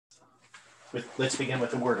Let's begin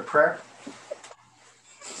with a word of prayer.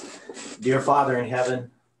 Dear Father in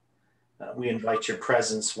heaven, we invite your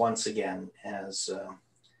presence once again as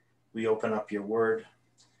we open up your word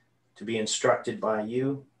to be instructed by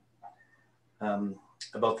you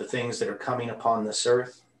about the things that are coming upon this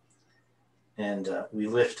earth. And we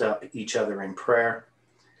lift up each other in prayer,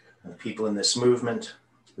 the people in this movement.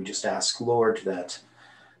 We just ask, Lord, that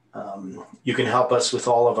you can help us with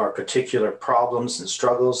all of our particular problems and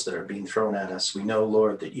struggles that are being thrown at us. We know,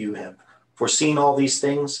 Lord, that you have foreseen all these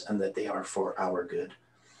things and that they are for our good.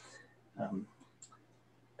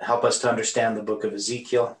 Help us to understand the book of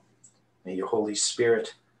Ezekiel. May your Holy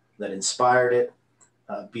Spirit that inspired it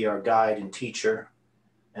be our guide and teacher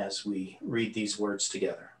as we read these words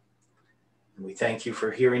together. And we thank you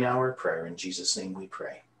for hearing our prayer. In Jesus' name we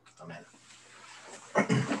pray. Amen.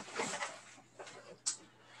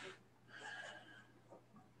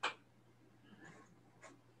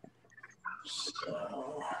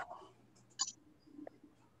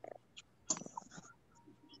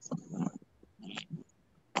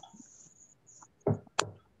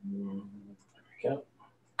 Go.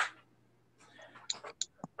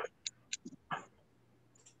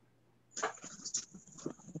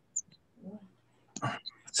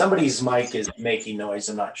 Somebody's mic is making noise.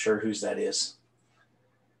 I'm not sure whose that is.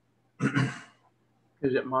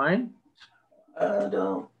 Is it mine?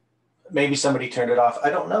 Don't. Maybe somebody turned it off. I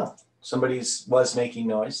don't know. Somebody's was making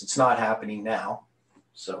noise. It's not happening now,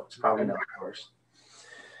 so it's probably not yours.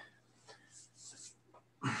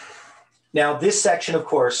 Now, this section, of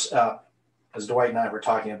course, as Dwight and I were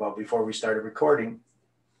talking about before we started recording,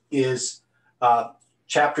 is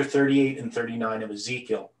chapter 38 and 39 of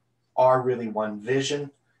Ezekiel are really one vision.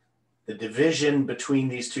 The division between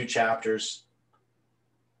these two chapters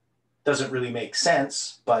doesn't really make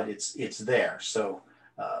sense, but it's there. So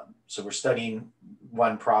we're studying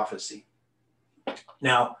one prophecy.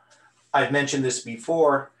 Now, I've mentioned this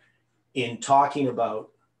before in talking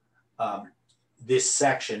about this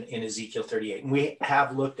section in Ezekiel 38, and we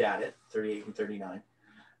have looked at it, 38 and 39,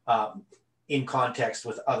 in context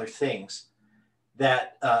with other things,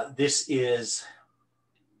 that this is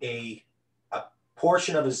a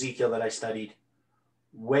portion of Ezekiel that I studied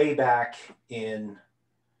way back in,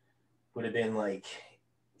 would have been like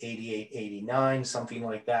 88, 89, something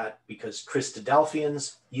like that, because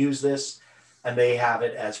Christadelphians use this, and they have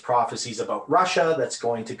it as prophecies about Russia that's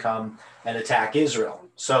going to come and attack Israel.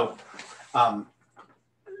 So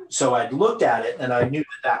I'd looked at it and I knew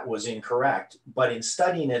that was incorrect, but in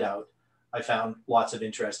studying it out, I found lots of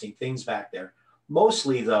interesting things back there.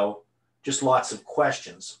 Mostly, though, just lots of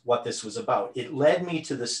questions, what this was about. It led me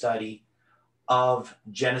to the study of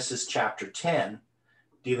Genesis chapter 10,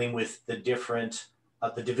 dealing with the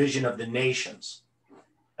division of the nations.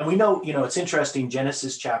 And we know, it's interesting,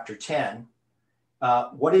 Genesis chapter 10,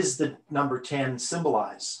 what does the number 10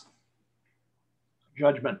 symbolize?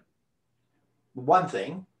 Judgment. One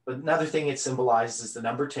thing, but another thing it symbolizes is the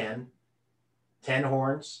number 10, 10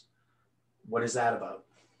 horns. What is that about?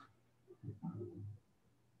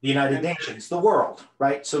 The United Nations, the world,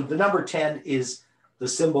 right? So the number 10 is the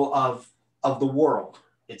symbol of the world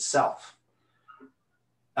itself.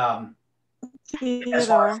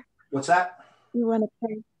 Theodore, What's that? you want to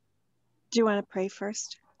pray? Do you want to pray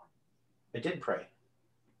first? I did pray.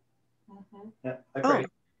 Mm-hmm. Yeah, I prayed.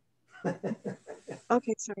 Oh.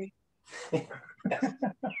 Okay, sorry. Yeah,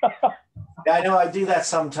 I know I do that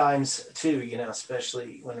sometimes too,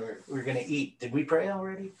 especially when we're going to eat. Did we pray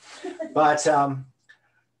already? But so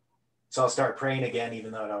I'll start praying again,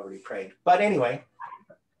 even though I'd already prayed. But anyway,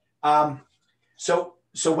 so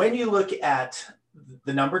when you look at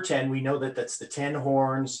the number 10, we know that that's the 10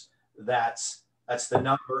 horns. That's the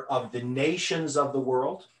number of the nations of the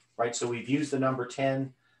world, right? So we've used the number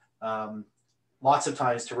 10 lots of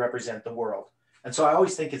times to represent the world. And so I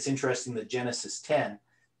always think it's interesting that Genesis 10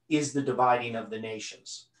 is the dividing of the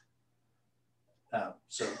nations.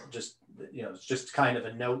 So just, it's just kind of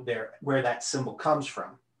a note there where that symbol comes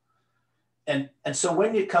from. And so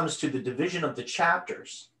when it comes to the division of the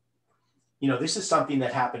chapters, this is something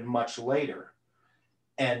that happened much later.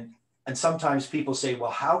 And sometimes people say, well,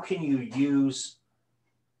 how can you use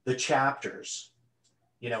the chapters,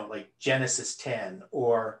 like Genesis 10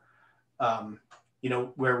 or,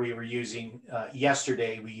 where we were using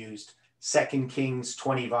yesterday, we used 2 Kings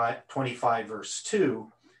 25 verse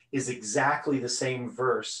 2 is exactly the same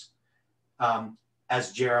verse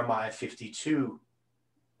as Jeremiah 52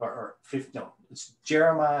 it's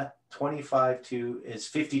Jeremiah 25:2 is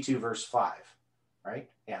 52 verse 5, right?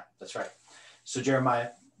 Yeah, that's right. So Jeremiah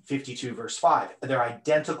 52 verse 5, they're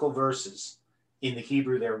identical verses in the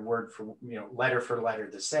Hebrew. They're word for, letter for letter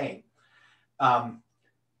the same.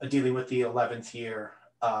 dealing with the 11th year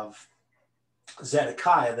of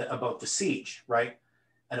Zedekiah about the siege, right?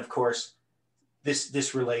 And of course,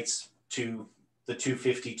 this relates to the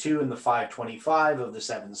 252 and the 525 of the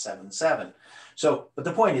 777. So, but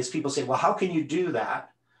the point is, people say, well, how can you do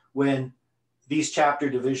that when these chapter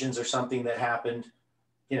divisions are something that happened,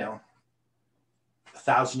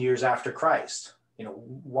 1,000 years after Christ?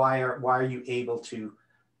 Why are you able to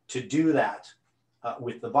do that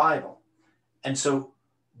with the Bible? And so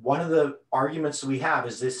one of the arguments we have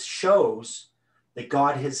is this shows that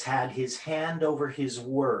God has had his hand over his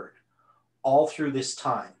word all through this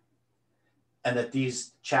time, and that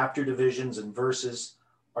these chapter divisions and verses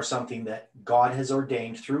are something that God has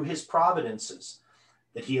ordained through his providences,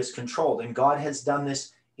 that he has controlled. And God has done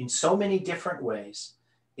this in so many different ways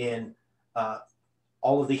in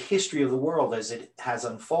all of the history of the world as it has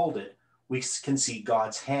unfolded. We can see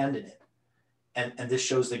God's hand in it. And this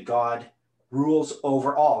shows that God rules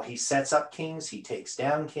over all. He sets up kings, he takes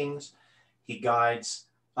down kings, he guides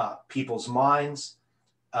people's minds,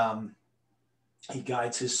 he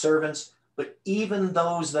guides his servants, but even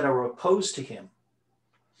those that are opposed to him,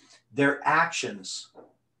 their actions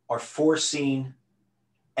are foreseen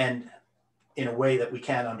and, in a way that we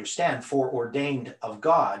can't understand, foreordained of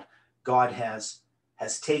God. God has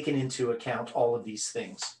taken into account all of these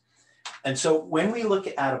things. And so when we look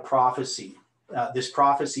at a prophecy, this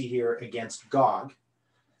prophecy here against Gog,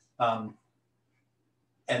 and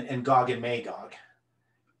Gog and Magog,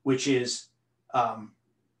 which is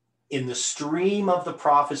in the stream of the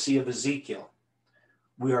prophecy of Ezekiel,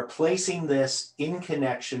 we are placing this in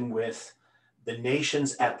connection with the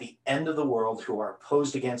nations at the end of the world who are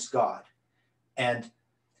opposed against God. And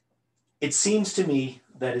it seems to me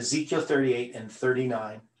that Ezekiel 38 and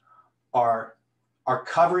 39 are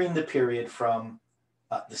covering the period from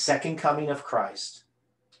the second coming of Christ,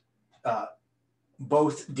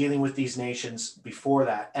 both dealing with these nations before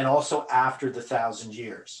that and also after the 1,000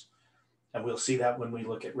 years. And we'll see that when we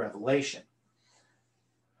look at Revelation.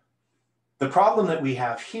 The problem that we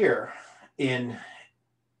have here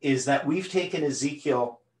is that we've taken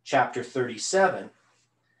Ezekiel chapter 37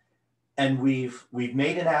 and we've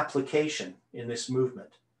made an application in this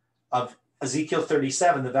movement of Ezekiel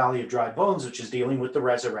 37, the Valley of Dry Bones, which is dealing with the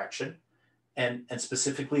resurrection and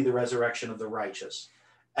specifically the resurrection of the righteous.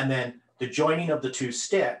 And then the joining of the two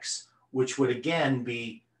sticks, which would again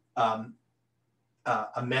be a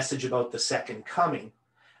message about the second coming.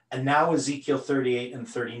 And now Ezekiel 38 and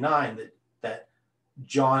 39 that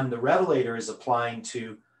John the Revelator is applying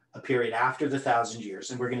to a period after the 1,000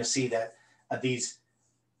 years. And we're going to see that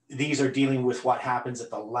these are dealing with what happens at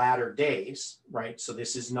the latter days, right? So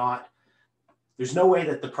this is not, there's no way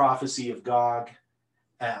that the prophecy of Gog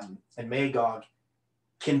and Magog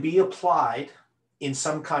can be applied in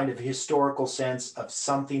some kind of historical sense of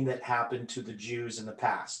something that happened to the Jews in the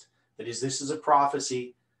past. That is, this is a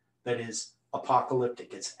prophecy that is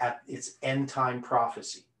apocalyptic. It's end time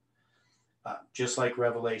prophecy, just like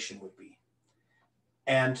Revelation would be.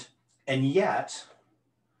 And yet,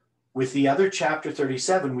 with the other chapter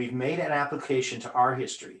 37, we've made an application to our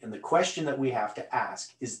history. And the question that we have to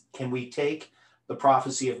ask is, can we take the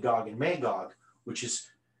prophecy of Gog and Magog, which is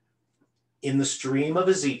in the stream of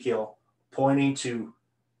Ezekiel, pointing to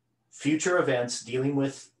future events dealing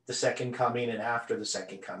with the second coming and after the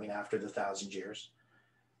second coming, after the 1,000 years,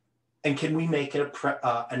 and can we make it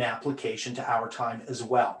an application to our time as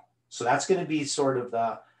well? So that's going to be sort of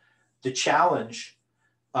the challenge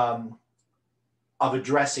of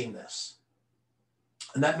addressing this.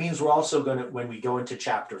 And that means we're also going to, when we go into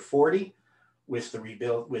chapter 40 with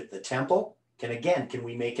the temple, can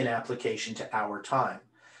we make an application to our time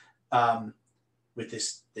with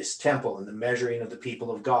this temple and the measuring of the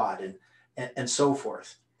people of God and so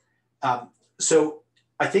forth. So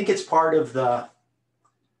I think it's part of the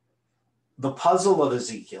puzzle of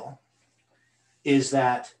Ezekiel is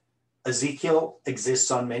that Ezekiel exists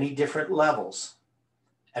on many different levels.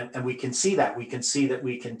 And we can see that. We can see that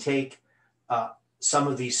we can take some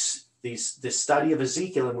of this study of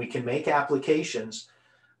Ezekiel and we can make applications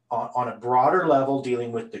on a broader level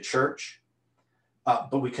dealing with the church,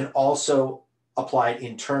 but we can also apply it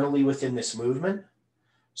internally within this movement.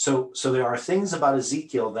 So there are things about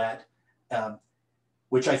Ezekiel that,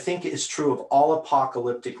 which I think is true of all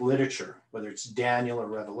apocalyptic literature, whether it's Daniel or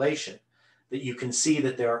Revelation, that you can see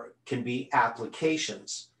that there can be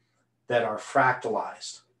applications that are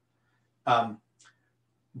fractalized.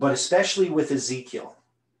 But especially with Ezekiel.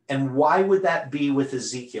 And why would that be with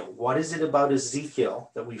Ezekiel? What is it about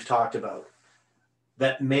Ezekiel that we've talked about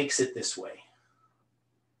that makes it this way?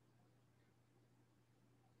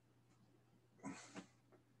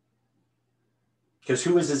 Because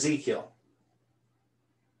who is Ezekiel?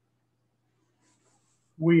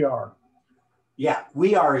 We are. Yeah,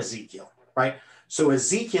 we are Ezekiel, right? So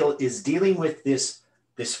Ezekiel is dealing with this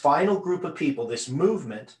final group of people, this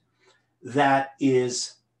movement that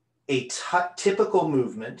is a typical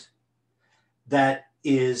movement that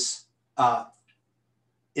is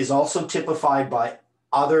also typified by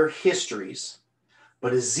other histories,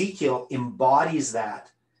 but Ezekiel embodies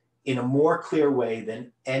that in a more clear way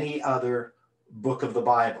than any other book of the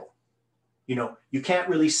Bible. You know, you can't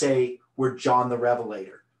really say we're John the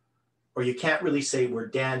Revelator, or you can't really say we're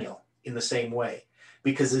Daniel in the same way,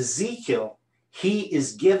 because Ezekiel, he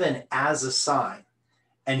is given as a sign,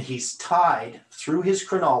 and he's tied through his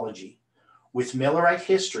chronology with Millerite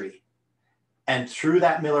history, and through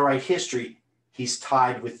that Millerite history, he's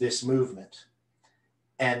tied with this movement.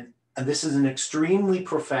 And this is an extremely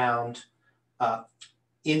profound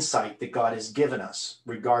insight that God has given us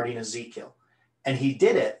regarding Ezekiel. And he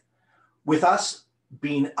did it with us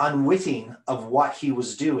being unwitting of what he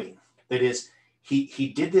was doing. That is,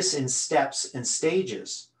 he did this in steps and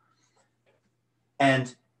stages.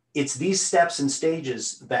 And it's these steps and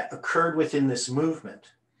stages that occurred within this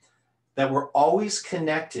movement that were always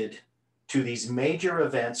connected to these major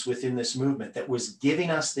events within this movement that was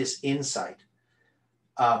giving us this insight.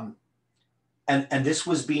 And this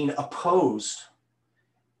was being opposed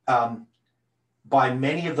by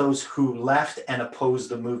many of those who left and opposed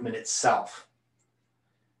the movement itself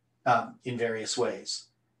in various ways.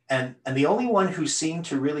 And the only one who seemed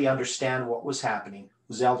to really understand what was happening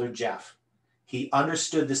was Elder Jeff. He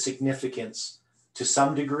understood the significance to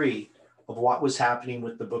some degree of what was happening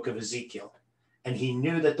with the book of Ezekiel. And he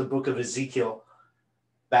knew that the book of Ezekiel,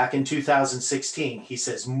 back in 2016, he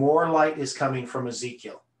says, more light is coming from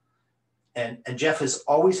Ezekiel. And Jeff has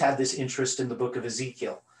always had this interest in the book of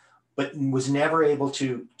Ezekiel, but was never able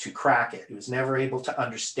to crack it. He was never able to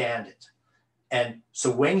understand it. And so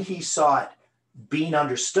when he saw it being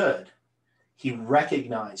understood, he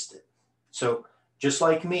recognized it. So just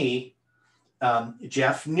like me,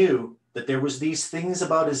 Jeff knew that there was these things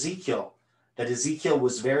about Ezekiel, that Ezekiel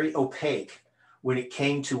was very opaque when it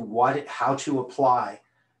came to how to apply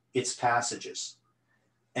its passages.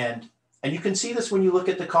 And you can see this when you look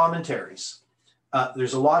at the commentaries.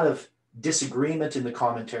 There's a lot of disagreement in the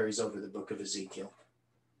commentaries over the book of Ezekiel.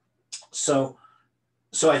 So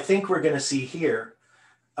I think we're going to see here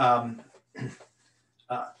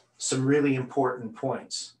some really important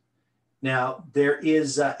points. Now, there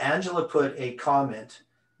is, Angela put a comment.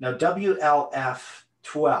 Now, WLF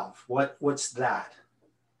 12, what's that?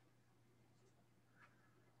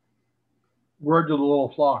 Word to the little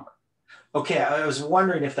flock. Okay, I was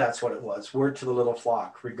wondering if that's what it was. Word to the little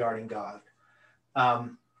flock regarding God.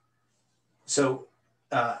 So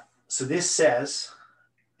this says,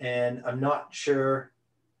 and I'm not sure,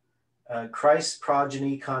 Christ's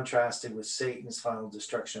progeny contrasted with Satan's final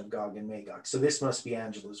destruction of Gog and Magog. So this must be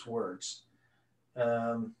Angela's words.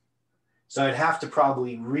 So I'd have to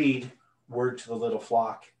probably read Word to the Little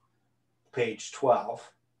Flock, page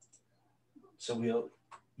 12. So we'll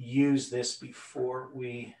use this before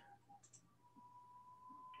we...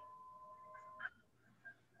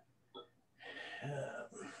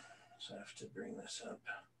 so I have to bring this up.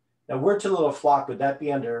 Now, Word to the Little Flock, would that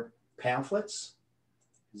be under pamphlets?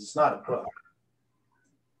 Because it's not a book.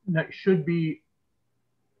 That should be,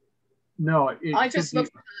 no. I just look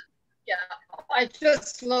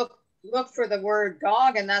for the word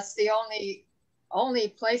Gog, and that's the only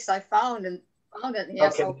place I found it in the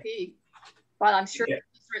SOP. But I'm sure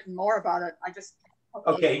it's written more about it.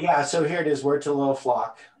 Okay, yeah. So here it is, Word to the Little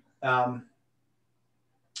Flock.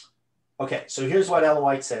 Okay, so here's what Ellen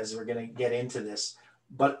White says. We're going to get into this,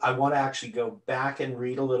 but I want to actually go back and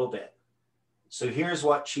read a little bit. So here's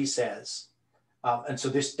what she says. And so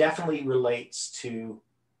this definitely relates to,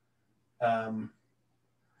 and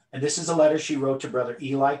this is a letter she wrote to Brother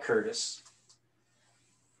Eli Curtis.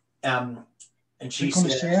 And she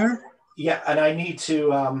said, yeah, and I need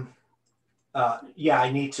to,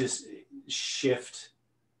 I need to shift.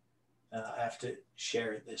 I have to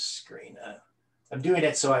share this screen. I'm doing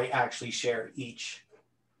it so I actually share each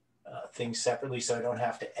thing separately, so I don't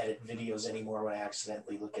have to edit videos anymore when I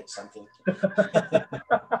accidentally look at something.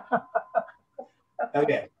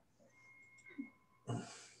 Okay.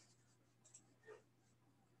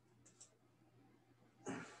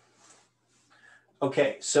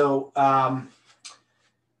 Okay, so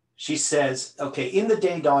she says, okay, in the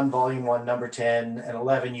Day Dawn, Volume 1, Number 10 and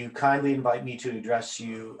 11, you kindly invite me to address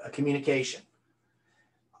you a communication.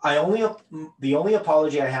 The only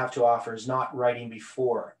apology I have to offer is not writing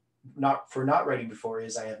before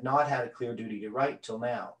is I have not had a clear duty to write till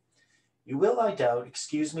now. You will, I doubt,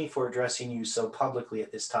 excuse me for addressing you so publicly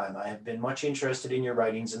at this time. I have been much interested in your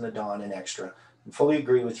writings in the Dawn and Extra, and fully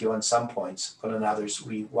agree with you on some points, but on others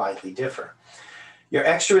we widely differ. Your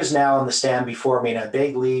Extra is now on the stand before me, and I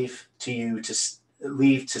beg leave to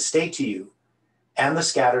state to you and the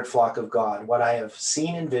scattered flock of God what I have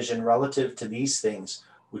seen in vision relative to these things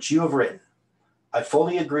which you have written. I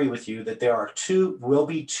fully agree with you that there will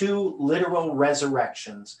be two literal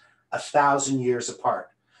resurrections 1,000 years apart.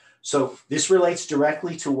 So this relates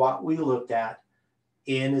directly to what we looked at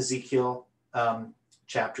in Ezekiel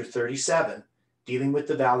chapter 37, dealing with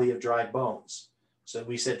the valley of dry bones. So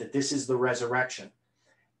we said that this is the resurrection.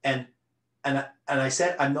 And I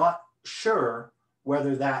said, I'm not sure where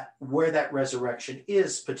that resurrection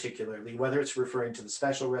is particularly, whether it's referring to the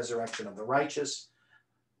special resurrection of the righteous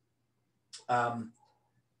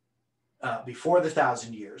before the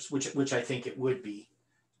 1,000 years, which I think it would be,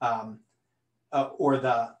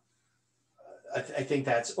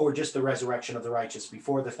 or just the resurrection of the righteous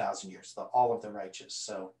before the 1,000 years, all of the righteous.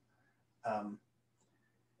 So,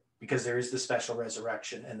 because there is the special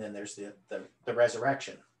resurrection, and then there's the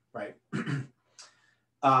resurrection, right?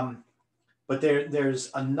 But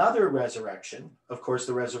there's another resurrection, of course,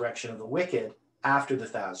 the resurrection of the wicked after the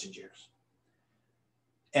 1,000 years.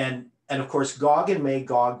 And of course, Gog and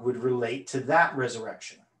Magog would relate to that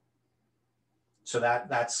resurrection. So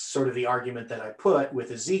that's sort of the argument that I put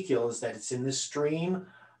with Ezekiel, is that it's in this stream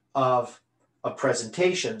of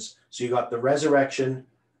presentations. So you got the resurrection,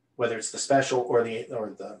 whether it's the special or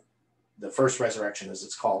the first resurrection, as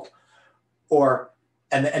it's called,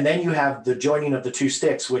 and then you have the joining of the two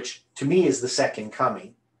sticks, which to me is the second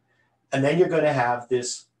coming. And then you're going to have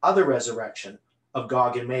this other resurrection of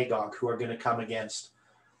Gog and Magog, who are going to come against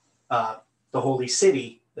the holy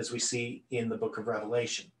city, as we see in the book of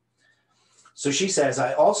Revelation. So she says,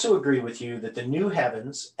 I also agree with you that the new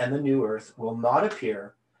heavens and the new earth will not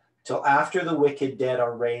appear till after the wicked dead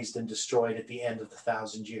are raised and destroyed at the end of the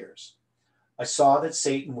 1,000 years. I saw that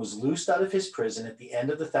Satan was loosed out of his prison at the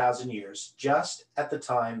end of the 1,000 years, just at the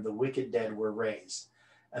time the wicked dead were raised,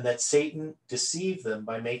 and that Satan deceived them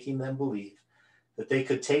by making them believe that they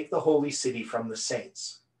could take the holy city from the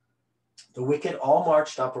saints. The wicked all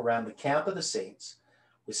marched up around the camp of the saints,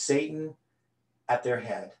 with Satan at their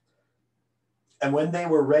head. And when they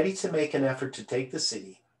were ready to make an effort to take the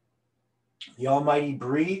city, the Almighty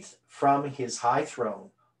breathed from his high throne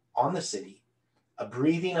on the city a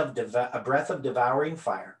breath of devouring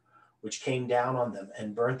fire, which came down on them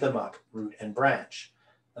and burnt them up, root and branch.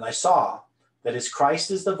 And I saw that as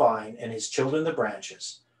Christ is the vine and his children the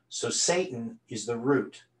branches, so Satan is the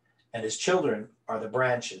root and his children are the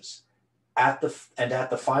branches. At the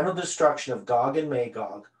final destruction of Gog and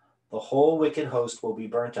Magog, the whole wicked host will be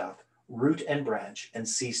burnt up, root and branch, and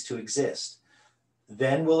cease to exist.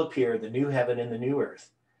 Then will appear the new heaven and the new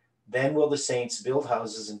earth. Then will the saints build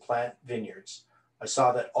houses and plant vineyards. I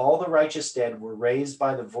saw that all the righteous dead were raised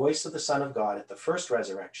by the voice of the Son of God at the first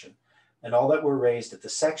resurrection, and all that were raised at the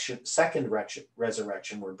second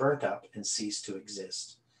resurrection were burnt up and ceased to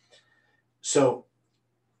exist. So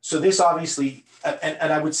this obviously,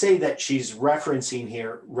 and I would say that she's referencing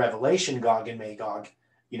here Revelation, Gog and Magog,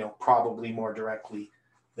 probably more directly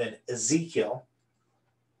than Ezekiel.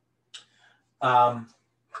 But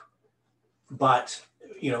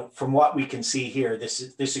from what we can see here,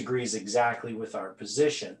 this agrees exactly with our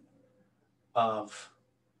position of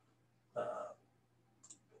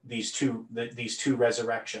these two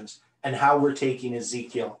resurrections and how we're taking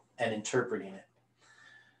Ezekiel and interpreting it.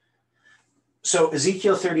 So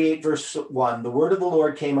Ezekiel 38, verse 1, the word of the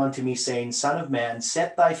Lord came unto me, saying, Son of man,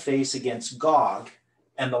 set thy face against Gog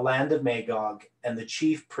and the land of Magog and the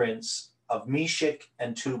chief prince of Meshech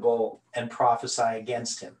and Tubal, and prophesy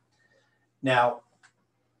against him. Now,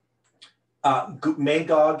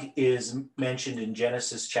 Magog is mentioned in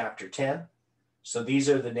Genesis chapter 10. So these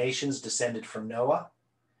are the nations descended from Noah.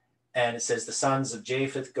 And it says the sons of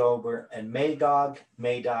Japheth, Gomer, and Magog,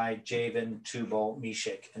 Madai, Javan, Tubal,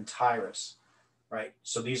 Meshech, and Tyrus, right?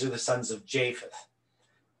 So these are the sons of Japheth.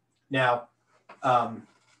 Now,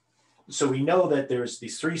 so we know that there's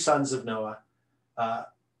these three sons of Noah,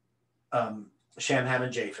 Shem, Ham,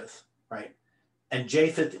 and Japheth, right? And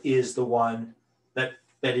Japheth is the one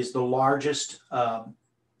that is the largest.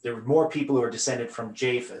 There were more people who are descended from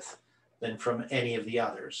Japheth than from any of the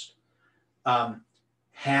others.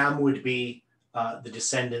 Ham would be the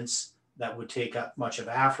descendants that would take up much of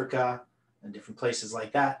Africa and different places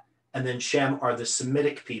like that. And then Shem are the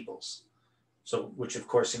Semitic peoples, so which of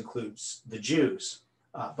course includes the Jews,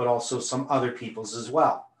 but also some other peoples as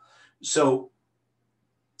well. So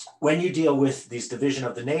when you deal with this division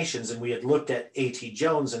of the nations, and we had looked at A.T.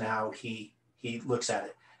 Jones and how he looks at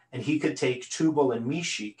it, and he could take Tubal and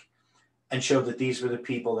Meshech and show that these were the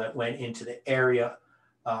people that went into the area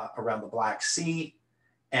around the Black Sea,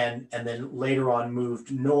 and then later on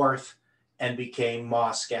moved north and became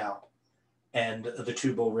Moscow. And the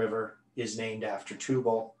Tubal River is named after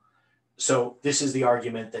Tubal. So this is the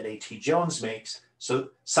argument that A.T. Jones makes. So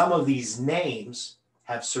some of these names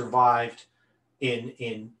have survived in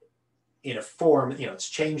a form, it's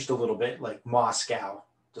changed a little bit, like Moscow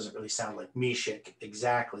doesn't really sound like Meshech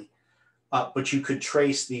exactly, but you could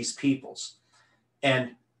trace these peoples.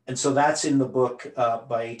 And so that's in the book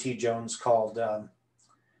by A.T. Jones called The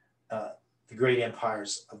Great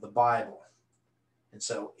Empires of the Bible. And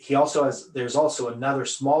so he also there's also another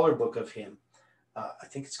smaller book of him. I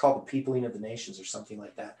think it's called The Peopling of the Nations or something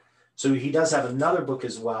like that. So he does have another book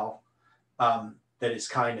as well that is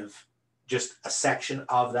kind of just a section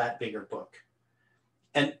of that bigger book.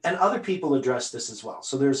 And other people address this as well.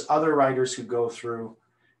 So there's other writers who go through.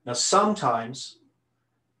 Now, sometimes,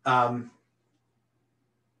 Moskva,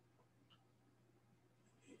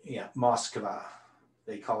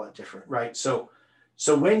 they call it different, right? So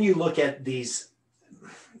when you look at these,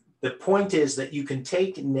 the point is that you can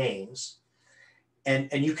take names and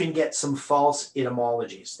you can get some false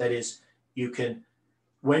etymologies. That is, you can,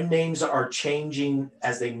 when names are changing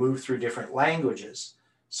as they move through different languages,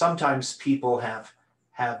 sometimes people have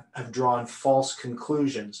drawn false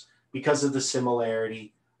conclusions because of the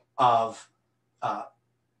similarity of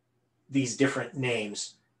these different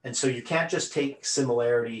names. And so you can't just take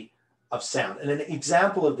similarity of sound. And an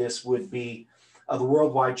example of this would be the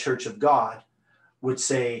Worldwide Church of God would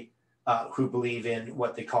say, who believe in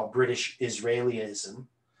what they call British Israelism.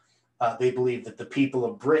 They believe that the people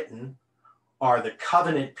of Britain are the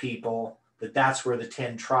covenant people, that's where the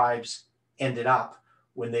 10 tribes ended up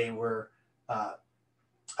when they were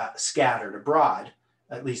scattered abroad.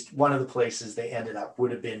 At least one of the places they ended up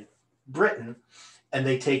would have been Britain. And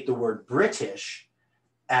they take the word British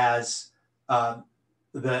as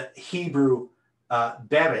the Hebrew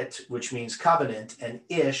Beret, which means covenant, and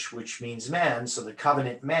Ish, which means man. So the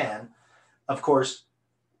covenant man, of course,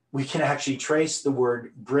 we can actually trace the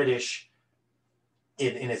word British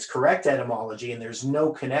in its correct etymology, and there's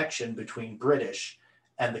no connection between British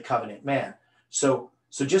and the covenant man. So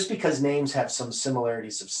just because names have some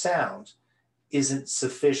similarities of sound isn't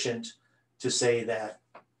sufficient to say that,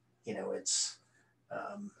 it's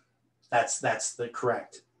that's the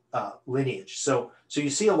correct lineage. So you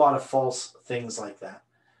see a lot of false things like that.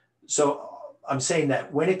 So I'm saying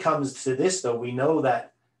that when it comes to this, though, we know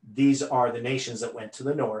that these are the nations that went to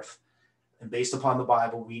the north, and based upon the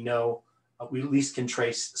Bible, we know we at least can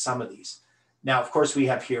trace some of these. Now, of course, we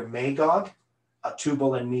have here Magog,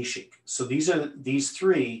 Tubal, and Meshech. So these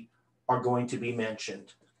three are going to be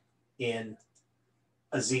mentioned in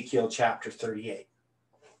Ezekiel chapter 38.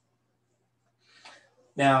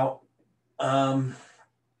 Now,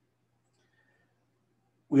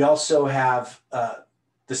 we also have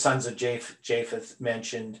the sons of Japheth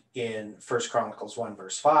mentioned in 1 Chronicles 1,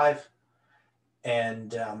 verse 5.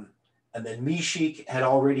 And then Meshech had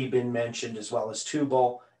already been mentioned, as well as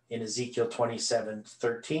Tubal, in Ezekiel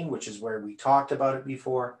 27:13, which is where we talked about it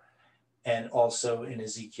before, and also in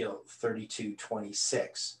Ezekiel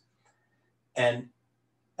 32:26. And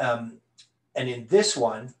in this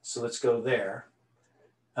one, so let's go there.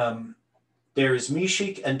 There is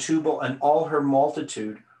Meshech and Tubal and all her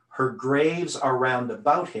multitude. Her graves are round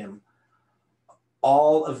about him,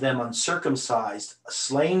 all of them uncircumcised,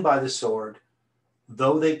 slain by the sword,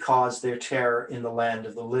 though they caused their terror in the land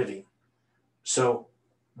of the living. So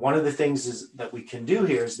one of the things that we can do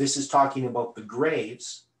here is this is talking about the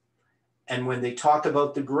graves. And when they talk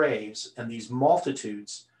about the graves and these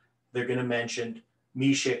multitudes, they're going to mention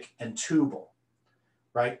Meshech and Tubal,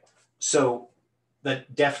 right? So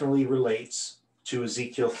that definitely relates to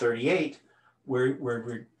Ezekiel 38, where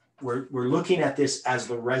we're looking at this as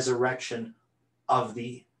the resurrection of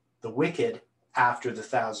the wicked after the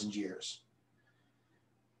 1,000 years.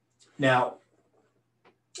 Now,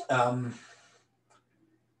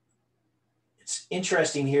 it's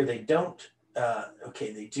interesting here. They don't,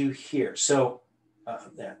 they do here. So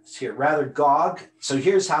that's here, rather Gog. So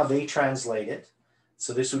here's how they translate it.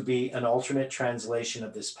 So this would be an alternate translation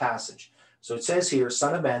of this passage. So it says here,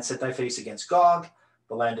 Son of man, set thy face against Gog,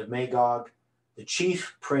 the land of Magog, the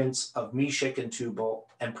chief prince of Meshech and Tubal,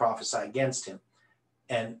 and prophesy against him.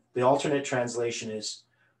 And the alternate translation is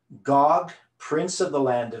Gog, prince of the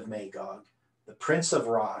land of Magog, the prince of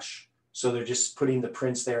Rosh. So they're just putting the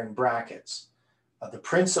prince there in brackets. The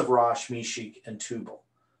prince of Rosh, Meshech, and Tubal.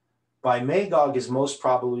 By Magog is most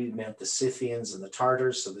probably meant the Scythians and the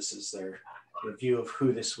Tartars. So this is their view of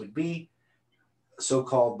who this would be. So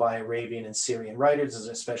called by Arabian and Syrian writers,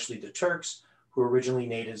 and especially the Turks, who were originally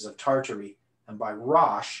natives of Tartary. And by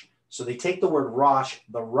Rosh, so they take the word Rosh,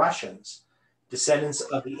 the Russians, descendants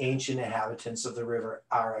of the ancient inhabitants of the river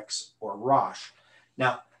Arax or Rosh.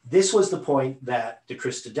 Now, this was the point that the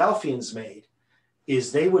Christadelphians made,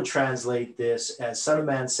 is they would translate this as, Son of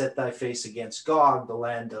man, set thy face against Gog, the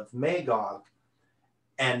land of Magog,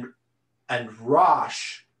 and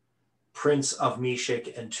Rosh, prince of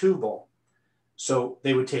Meshech and Tubal. So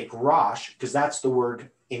they would take Rosh, because that's the word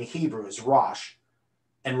in Hebrew is Rosh,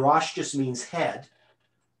 and Rosh just means head,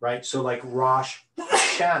 right? So like Rosh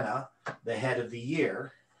Hashanah, the head of the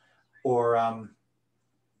year, or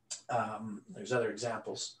there's other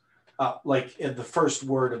examples. Like in the first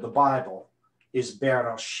word of the Bible is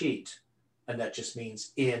Bereshit, and that just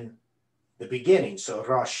means in the beginning. So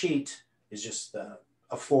Rashit is just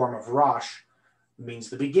a form of Rosh, means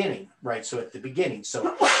the beginning, right? So at the beginning.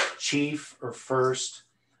 So chief or first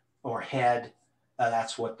or head,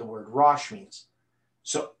 that's what the word Rosh means.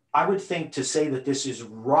 So I would think to say that this is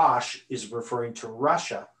Rosh is referring to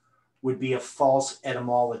Russia would be a false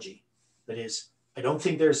etymology. That is, I don't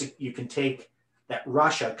think you can take that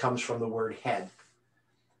Russia comes from the word head.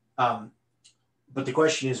 But the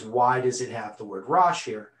question is, why does it have the word Rosh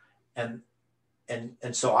here? And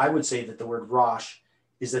so I would say that the word Rosh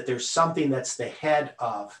is that there's something that's the head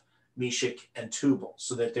of Meshech and Tubal,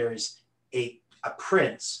 so that there is a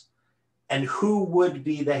prince. And who would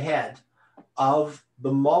be the head of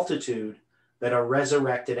the multitude that are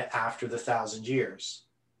resurrected after the 1,000 years?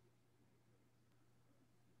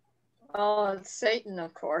 Oh, it's Satan,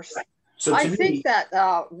 of course. So I think that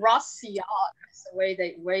Russia is the way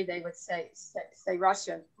they would say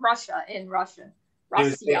Russia in Russian.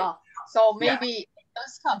 Russia. So maybe it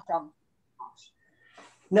does come from.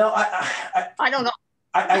 No, I don't know.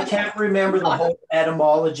 I can't remember the whole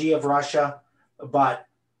etymology of Russia, but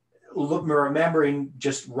remembering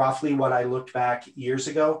just roughly what I looked back years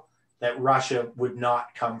ago, that Russia would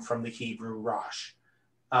not come from the Hebrew Rosh.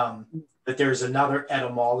 But there's another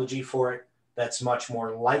etymology for it that's much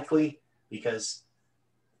more likely, because,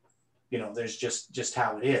 there's just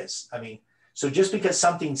how it is. I mean, so just because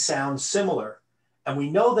something sounds similar, and we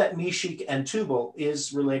know that Meshech and Tubal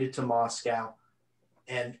is related to Moscow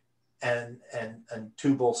and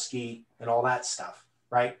Tubalski and all that stuff,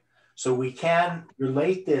 right? So we can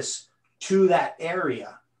relate this to that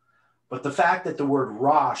area, but the fact that the word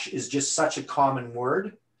Rosh is just such a common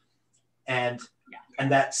word, and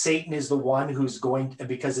that Satan is the one who's going,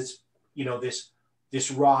 because it's,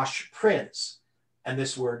 this Rosh prince, and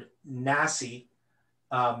this word Nasi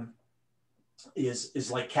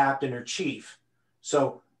is like captain or chief.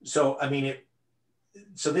 So I mean,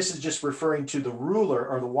 so this is just referring to the ruler,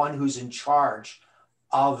 or the one who's in charge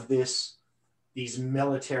of these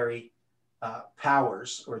military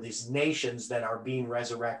powers, or these nations that are being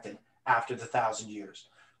resurrected after the 1,000 years.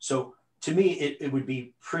 So to me, it would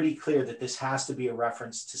be pretty clear that this has to be a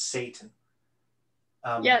reference to Satan.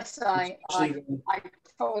 Yes, I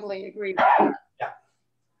totally agree with that. Yeah.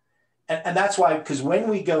 And that's why, because when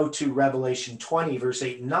we go to Revelation 20, verse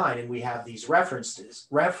 8 and 9, and we have these referenced,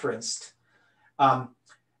 and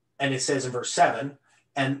it says in verse 7,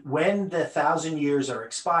 and when the 1,000 years are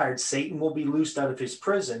expired, Satan will be loosed out of his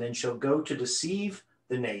prison and shall go to deceive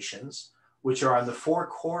the nations, which are on the four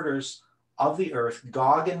quarters of the earth,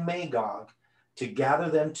 Gog and Magog, to gather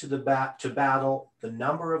them to battle, the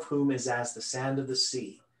number of whom is as the sand of the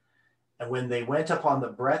sea. And when they went upon the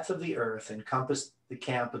breadth of the earth and compassed the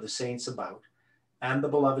camp of the saints about, and the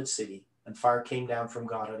beloved city, and fire came down from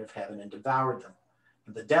God out of heaven and devoured them.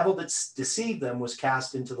 And the devil that deceived them was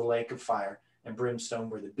cast into the lake of fire and brimstone,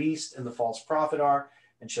 where the beast and the false prophet are,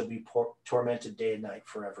 and shall be tormented day and night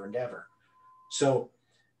forever and ever. So,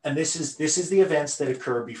 and this is the events that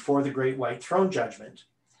occur before the great white throne judgment.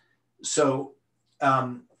 So,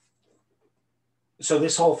 so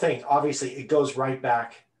this whole thing, obviously, it goes right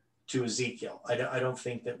back to Ezekiel. I don't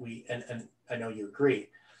think that and I know you agree,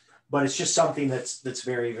 but it's just something that's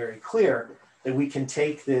very, very clear, that we can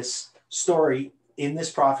take this story in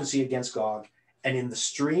this prophecy against Gog, and in the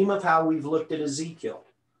stream of how we've looked at Ezekiel.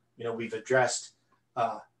 We've addressed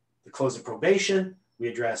the close of probation, we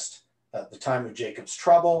addressed the time of Jacob's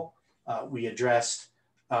trouble, we addressed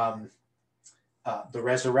the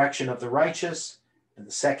resurrection of the righteous and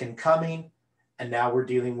the second coming, and now we're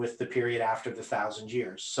dealing with the period after the 1,000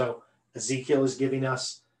 years. So Ezekiel is giving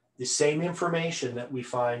us the same information that we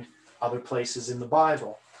find other places in the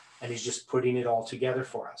Bible, and he's just putting it all together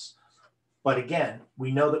for us. But again,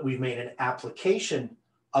 we know that we've made an application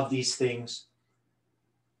of these things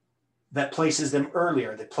that places them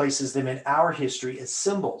earlier, that places them in our history as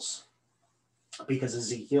symbols, because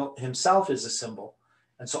Ezekiel himself is a symbol.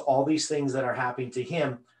 And so all these things that are happening to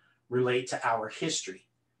him relate to our history.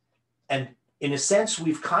 And in a sense,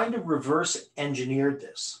 we've kind of reverse engineered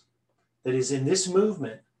this. That is, in this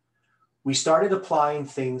movement, we started applying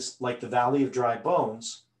things like the Valley of Dry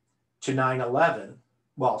Bones to 9/11,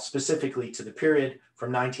 well, specifically to the period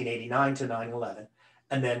from 1989 to 9/11,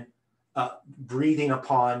 and then breathing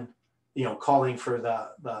upon, calling for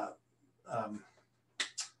the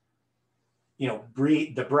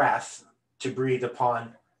breath to breathe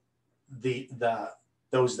upon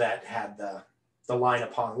those that had the line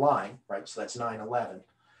upon line, right? So that's 9/11.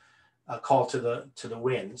 Call to the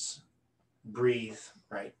winds, breathe,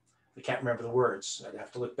 right? I can't remember the words. I'd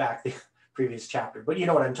have to look back the previous chapter, but you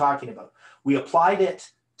know what I'm talking about. We applied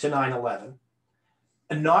it to 9/11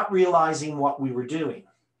 and not realizing what we were doing.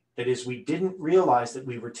 That is, we didn't realize that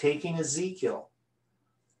we were taking Ezekiel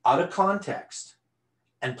out of context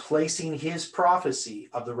and placing his prophecy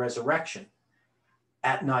of the resurrection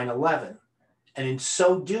at 9/11. And in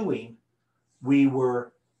so doing, we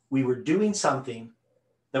were doing something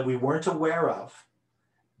that we weren't aware of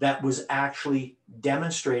that was actually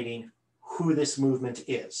demonstrating who this movement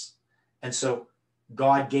is. And so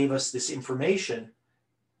God gave us this information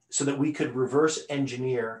so that we could reverse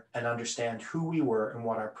engineer and understand who we were and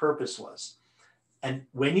what our purpose was. And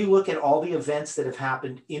when you look at all the events that have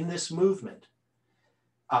happened in this movement,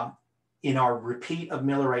 in our repeat of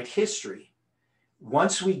Millerite history,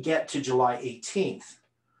 once we get to July 18th,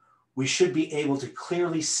 we should be able to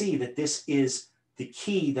clearly see that this is the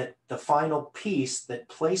key, that the final piece that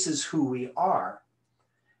places who we are.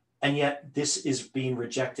 And yet this is being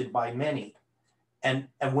rejected by many. And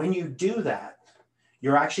when you do that,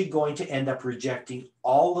 you're actually going to end up rejecting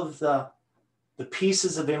all of the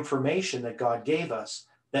pieces of information that God gave us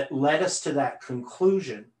that led us to that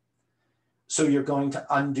conclusion. So you're going to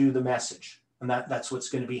undo the message. And that's what's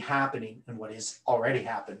going to be happening, and what has already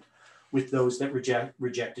happened with those that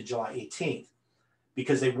rejected July 18th,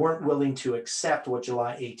 because they weren't willing to accept what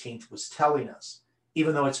July 18th was telling us,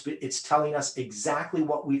 even though it's telling us exactly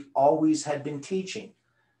what we always had been teaching.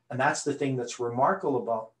 And that's the thing that's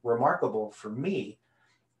remarkable for me,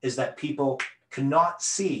 is that people cannot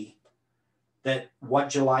see that what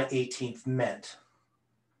July 18th meant.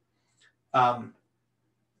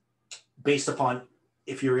 Based upon,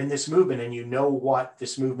 if you're in this movement and you know what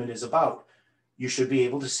this movement is about, you should be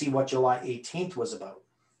able to see what July 18th was about.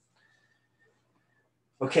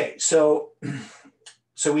 Okay, so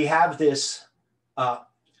we have this, the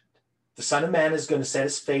Son of Man is going to set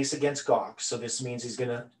his face against Gog. So this means he's going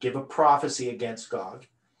to give a prophecy against Gog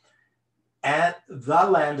at the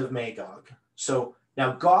land of Magog. So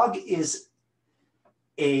now Gog is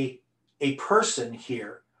a person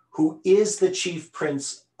here who is the chief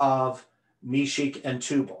prince of Meshech and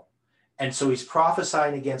Tubal. And so he's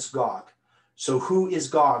prophesying against Gog. So who is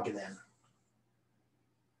Gog then?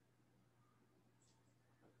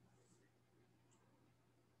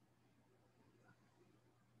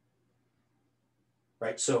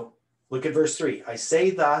 Right, so look at verse 3. I say,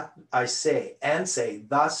 thus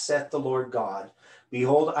saith the Lord God,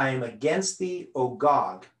 behold, I am against thee, O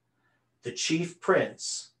Gog, the chief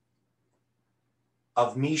prince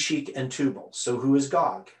of Meshech and Tubal. So who is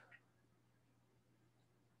Gog?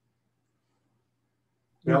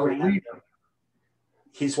 He's a leader.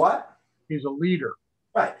 He's what? He's a leader.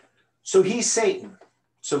 Right. So he's Satan.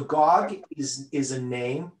 So Gog is a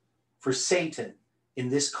name for Satan in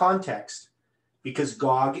this context, because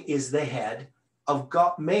Gog is the head of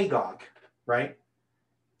Magog, right?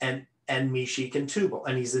 And Meshech and Tubal.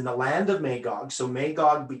 And he's in the land of Magog. So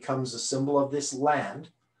Magog becomes a symbol of this land.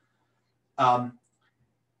 And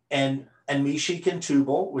Meshech and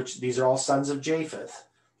Tubal, which these are all sons of Japheth,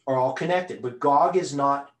 are all connected. But Gog is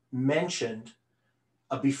not mentioned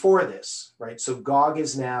before this, right? So Gog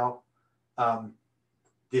is now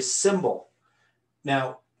this symbol.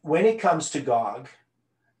 Now, when it comes to Gog,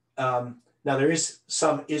 now there is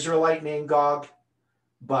some Israelite named Gog,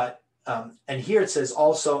 but, and here it says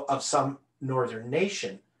also of some northern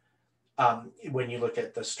nation, when you look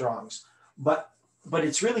at the Strongs. But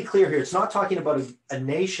it's really clear here, it's not talking about a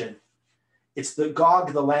nation. It's the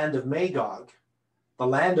Gog, the land of Magog, the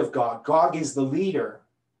land of Gog. Gog is the leader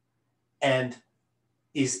and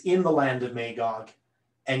is in the land of Magog,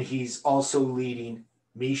 and he's also leading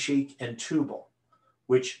Meshech and Tubal,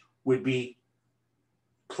 which would be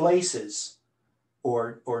places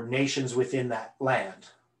or nations within that land,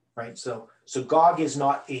 right? So Gog is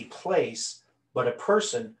not a place, but a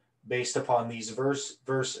person based upon these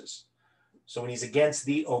verses. So when he's against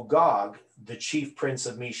thee, O Gog, the chief prince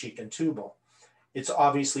of Meshech and Tubal, it's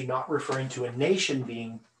obviously not referring to a nation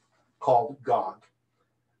being called Gog,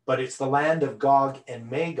 but it's the land of Gog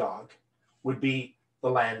and Magog would be the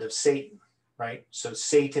land of Satan, right? So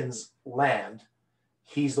Satan's land,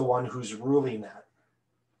 he's the one who's ruling that,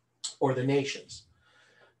 or the nations.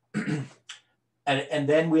 And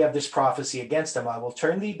then we have this prophecy against him. I will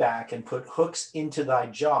turn thee back and put hooks into thy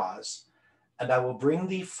jaws, and I will bring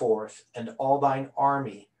thee forth and all thine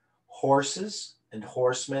army, horses and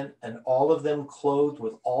horsemen, and all of them clothed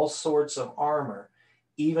with all sorts of armor,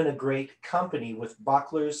 even a great company with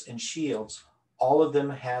bucklers and shields, all of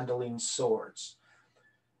them handling swords.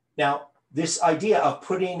 Now, this idea of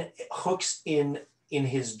putting hooks in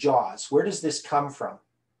his jaws, where does this come from?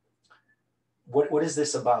 What is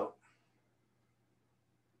this about?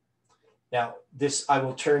 Now, this I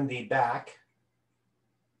will turn thee back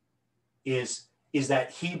is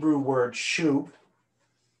that Hebrew word shub,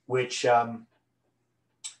 which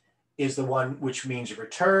is the one which means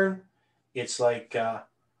return. It's like,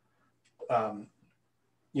 when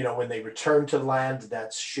they return to the land,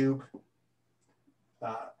 that's shub.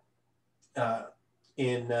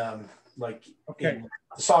 In the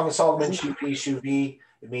Song of Solomon, shuvi,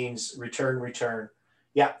 it means return.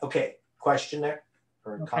 Yeah, okay. Question there?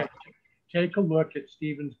 Or Okay. comment? Take a look at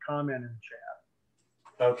Stephen's comment in the chat.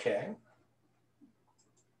 Okay.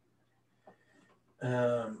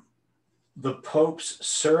 The Pope's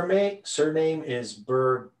surname is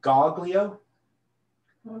Bergoglio.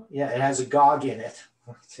 Yeah, it has a Gog in it.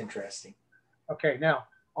 It's interesting. Okay, now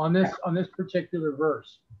on this particular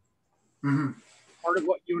verse, part of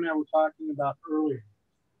what you and I were talking about earlier,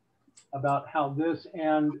 about how this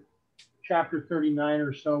and chapter 39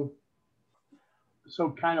 or so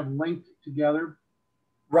kind of linked together.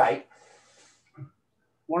 Right.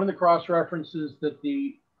 One of the cross references that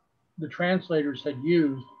the translators had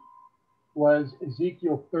used was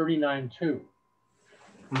Ezekiel 39:2.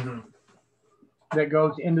 That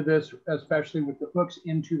goes into this, especially with the hooks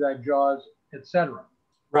into thy jaws, etc.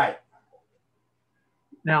 Right.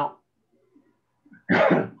 Now,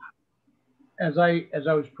 as I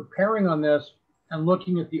was preparing on this and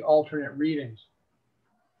looking at the alternate readings,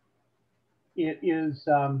 it is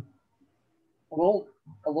a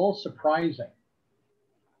little surprising,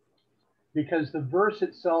 because the verse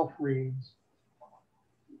itself reads,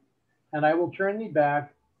 "And I will turn thee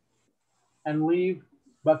back and leave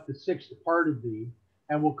but the sixth part of thee,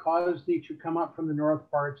 and will cause thee to come up from the north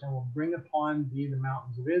parts, and will bring upon thee the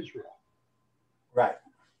mountains of Israel." Right.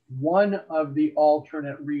 One of the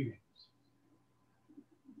alternate readings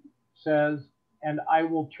says, "And I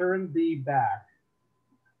will turn thee back."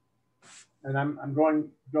 And I'm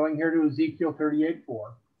going here to Ezekiel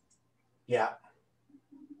 38:4. Yeah.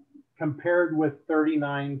 Compared with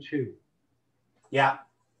 39:2. Yeah.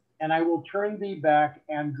 "And I will turn thee back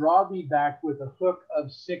and draw thee back with a hook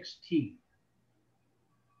of 6 teeth."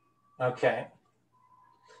 Okay.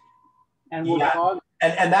 And will cause.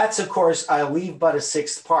 And that's, of course, I'll leave but a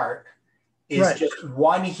sixth part is Right. just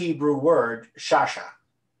one Hebrew word, shasha.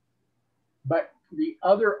 But the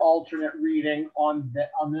other alternate reading on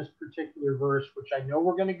this particular verse, which I know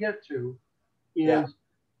we're going to get to, is,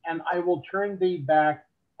 "And I will turn thee back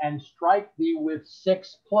and strike thee with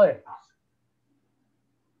 6 plagues."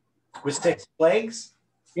 With 6 plagues?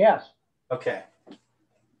 Yes. Okay.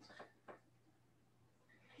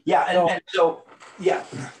 Yeah, and so yeah.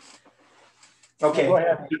 Okay, go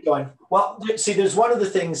ahead. Keep going. Well, see, there's one of the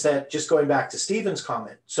things that, just going back to Stephen's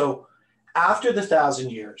comment. So after the 1,000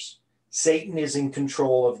 years, Satan is in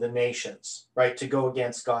control of the nations, right, to go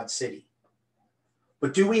against God's city.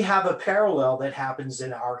 But do we have a parallel that happens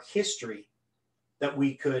in our history that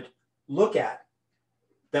we could look at,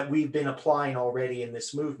 that we've been applying already in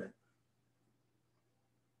this movement?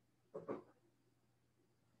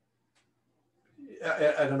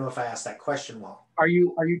 I don't know if I asked that question well. Are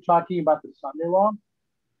you talking about the Sunday law?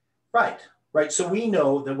 Right. So we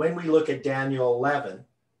know that when we look at Daniel 11,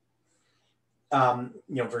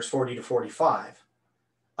 verse 40 to 45,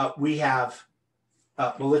 we have,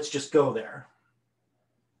 well, let's just go there.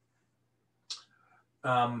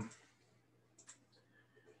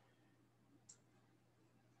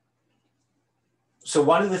 So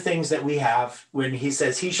one of the things that we have when he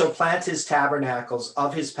says, "He shall plant his tabernacles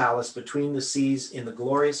of his palace between the seas in the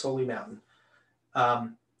glorious holy mountain.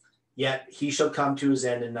 Yet he shall come to his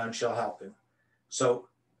end and none shall help him." So,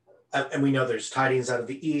 and we know there's tidings out of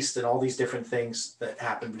the east and all these different things that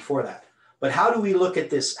happened before that. But how do we look at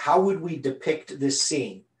this? How would we depict this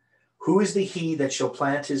scene? Who is the he that shall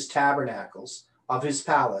plant his tabernacles of his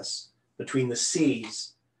palace between the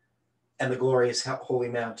seas and the glorious holy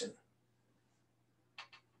mountain?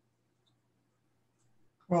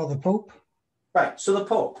 Well, the Pope. Right. So the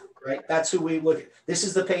Pope, right? That's who we look at. This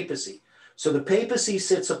is the papacy. So the papacy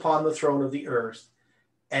sits upon the throne of the earth,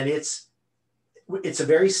 and it's a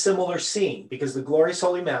very similar scene because the glorious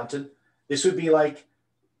holy mountain, this would be like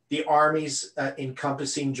the armies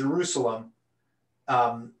encompassing Jerusalem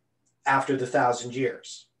after the 1,000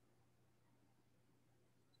 years,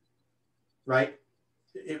 right?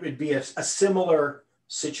 It would be a similar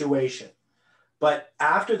situation. But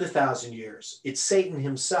after the 1,000 years, it's Satan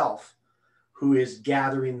himself who is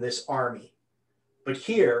gathering this army. But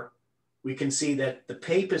here we can see that the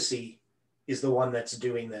papacy is the one that's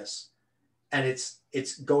doing this, and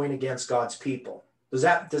it's going against God's people. Does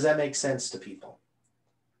that make sense to people?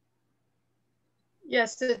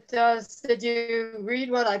 Yes, it does. Did you read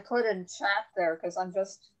what I put in chat there? Because I'm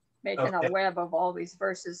just making a web of all these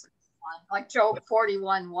verses, like Job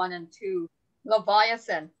 41, 1 and 2,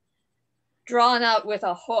 Leviathan, drawn out with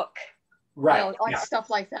a hook, right? Like stuff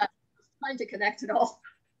like that. Trying to connect it all.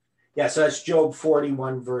 Yeah, so that's Job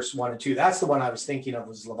 41, verse 1 and 2. That's the one I was thinking of,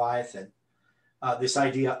 was Leviathan, this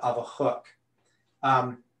idea of a hook.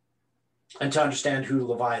 And to understand who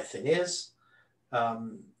Leviathan is,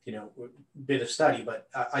 bit of study, but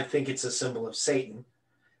I think it's a symbol of Satan.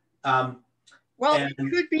 It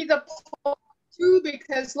could be the Pope too,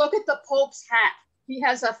 because look at the Pope's hat. He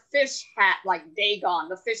has a fish hat like Dagon,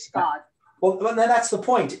 the fish god. Well, then that's the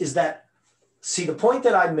point, is that, see, the point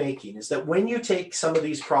that I'm making is that when you take some of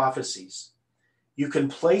these prophecies, you can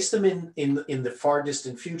place them in the far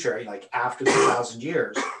distant future, like after the 1,000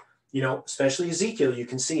 years, especially Ezekiel, you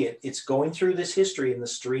can see it. It's going through this history in the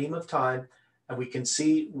stream of time, and we can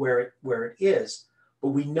see where it is. But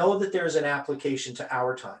we know that there's an application to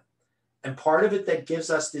our time. And part of it that gives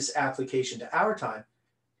us this application to our time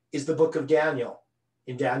is the book of Daniel,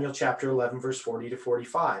 in Daniel chapter 11, verse 40 to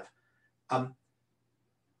 45. And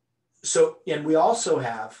we also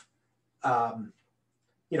have,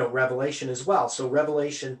 Revelation as well. So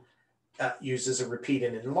Revelation uses a repeat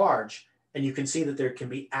and enlarge, and you can see that there can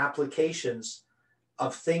be applications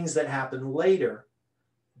of things that happen later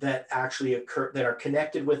that actually occur, that are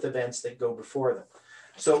connected with events that go before them.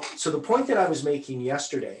 So the point that I was making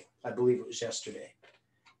yesterday, I believe it was yesterday,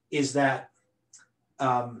 is that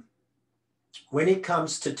when it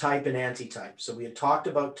comes to type and antitype, so we had talked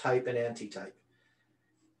about type and antitype,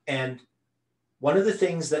 and one of the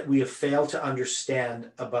things that we have failed to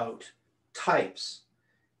understand about types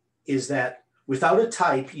is that without a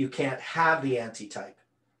type, you can't have the antitype.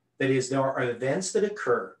 That is, there are events that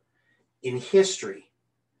occur in history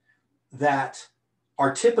that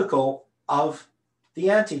are typical of the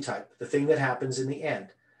antitype, the thing that happens in the end.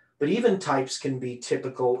 But even types can be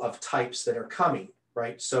typical of types that are coming,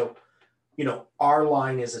 right? So, our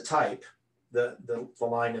line is a type, the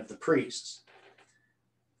line of the priests.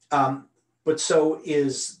 But so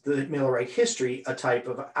is the Millerite history a type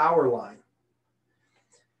of our line.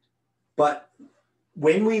 But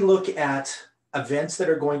when we look at events that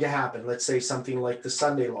are going to happen, let's say something like the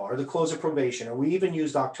Sunday Law or the close of probation, or we even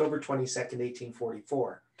used October 22nd,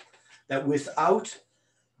 1844, that without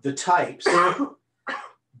the types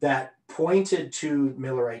that pointed to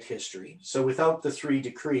Millerite history, so without the 3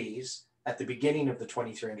 decrees at the beginning of the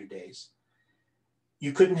 2300 days,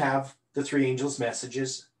 you couldn't have the 3 angels'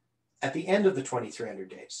 messages at the end of the 2300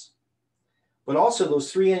 days. But also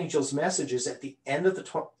those 3 angels' messages at the end of the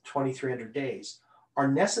 2300 days are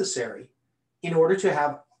necessary in order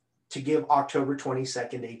to give October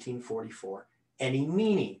 22nd, 1844 any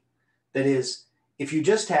meaning. That is, if you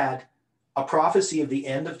just had a prophecy of the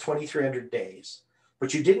end of 2300 days,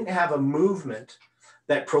 but you didn't have a movement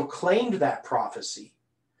that proclaimed that prophecy,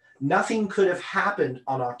 nothing could have happened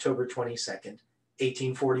on October 22nd,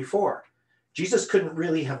 1844. Jesus couldn't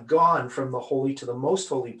really have gone from the holy to the most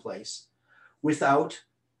holy place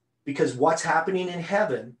because what's happening in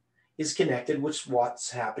heaven is connected with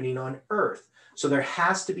what's happening on earth. So there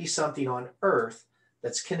has to be something on earth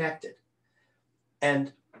that's connected.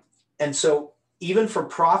 And so even for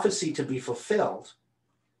prophecy to be fulfilled,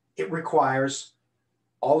 it requires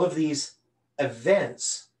all of these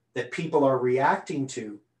events that people are reacting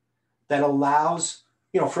to that allows,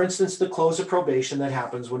 for instance, the close of probation that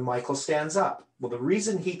happens when Michael stands up. Well, the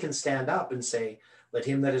reason he can stand up and say, let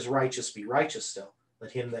him that is righteous be righteous still,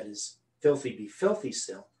 let him that is filthy be filthy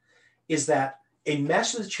still, is that a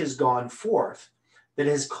message has gone forth that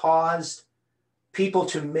has caused people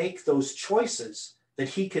to make those choices that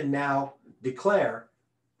he can now declare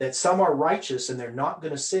that some are righteous and they're not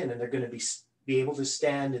going to sin and they're going to be able to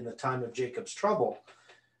stand in the time of Jacob's trouble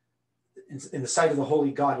in the sight of the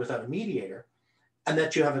holy God without a mediator, and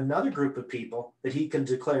that you have another group of people that he can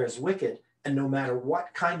declare as wicked And no matter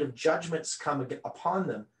what kind of judgments come upon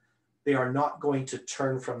them, they are not going to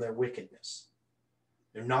turn from their wickedness.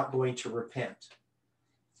 They're not going to repent.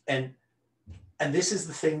 And this is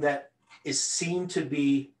the thing that is seen to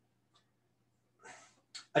be,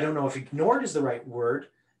 I don't know if ignored is the right word.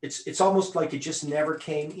 It's almost like it just never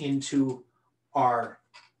came into our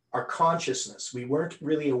consciousness. We weren't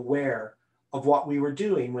really aware of what we were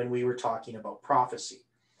doing when we were talking about prophecy.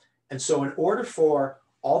 And so in order for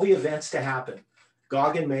all the events to happen,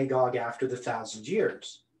 Gog and Magog after the 1,000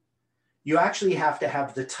 years, you actually have to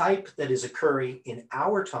have the type that is occurring in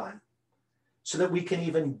our time so that we can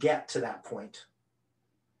even get to that point.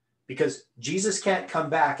 Because Jesus can't come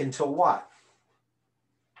back until what?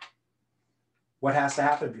 What has to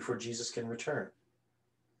happen before Jesus can return?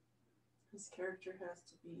 His character has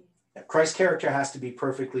to be... Christ's character has to be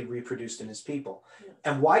perfectly reproduced in his people. Yeah.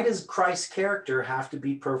 And why does Christ's character have to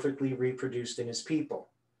be perfectly reproduced in his people?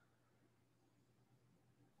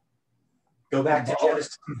 Go back to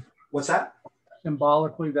Genesis. What's that?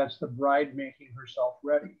 Symbolically, that's the bride making herself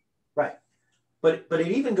ready. Right. But it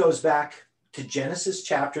even goes back to Genesis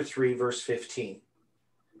chapter 3, verse 15.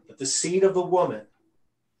 That the seed of the woman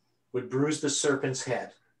would bruise the serpent's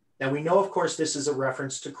head. Now we know, of course, this is a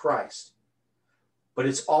reference to Christ. But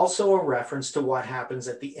it's also a reference to what happens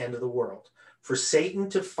at the end of the world. For Satan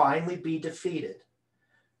to finally be defeated,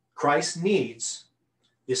 Christ needs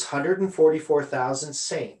this 144,000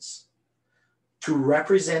 saints to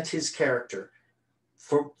represent his character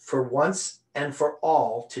for once and for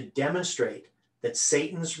all, to demonstrate that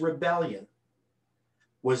Satan's rebellion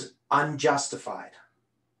was unjustified,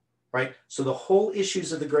 right? So the whole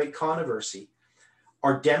issues of the great controversy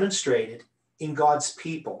are demonstrated in God's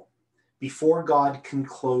people before God can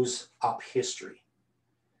close up history.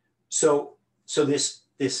 So this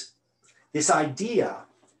idea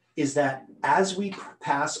is that as we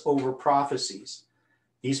pass over prophecies,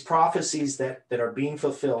 these prophecies that are being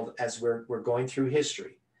fulfilled as we're going through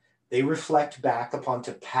history, they reflect back upon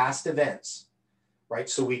to past events, right?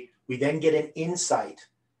 So we then get an insight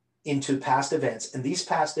into past events, and these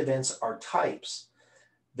past events are types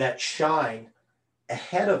that shine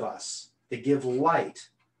ahead of us, that give light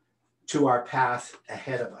to our path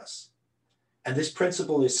ahead of us. And this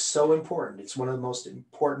principle is so important. It's one of the most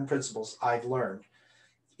important principles I've learned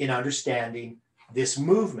in understanding this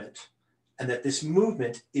movement, and that this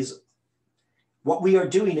movement is, what we are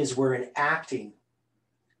doing is we're enacting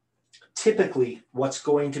typically what's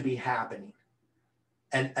going to be happening.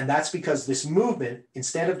 And that's because this movement,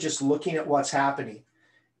 instead of just looking at what's happening,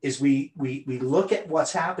 is we look at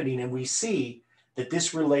what's happening and we see that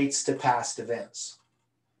this relates to past events.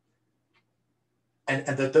 And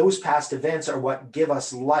that those past events are what give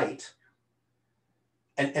us light.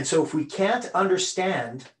 And so if we can't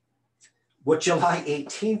understand what July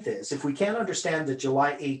 18th is, if we can't understand that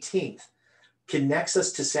July 18th connects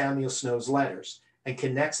us to Samuel Snow's letters and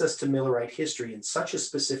connects us to Millerite history in such a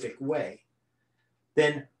specific way,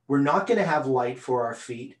 then we're not going to have light for our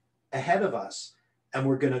feet ahead of us, and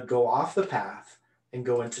we're going to go off the path and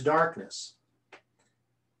go into darkness.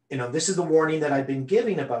 You know, this is the warning that I've been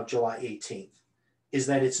giving about July 18th, is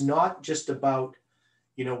that it's not just about,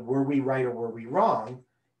 you know, were we right or were we wrong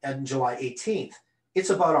on July 18th. It's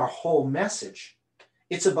about our whole message.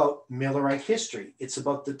 It's about Millerite history. It's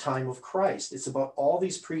about the time of Christ. It's about all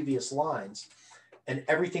these previous lines and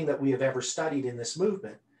everything that we have ever studied in this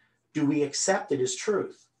movement. Do we accept it as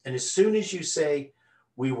truth? And as soon as you say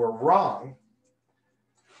we were wrong,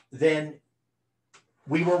 then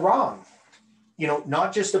we were wrong. You know,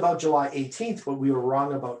 not just about July 18th, but we were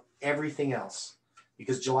wrong about everything else.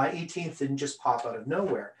 Because July 18th didn't just pop out of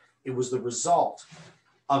nowhere. It was the result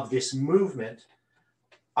of this movement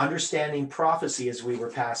understanding prophecy as we were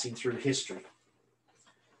passing through history.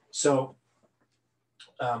 So,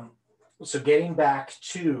 so getting back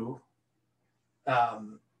to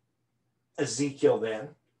Ezekiel then,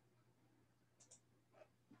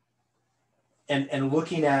 and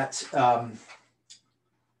looking at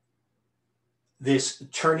this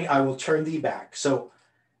turning, I will turn thee back. So,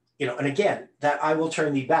 you know, and again, that I will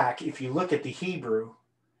turn thee back, if you look at the Hebrew,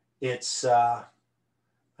 it's, I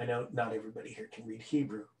know not everybody here can read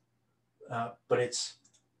Hebrew, but it's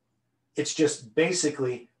just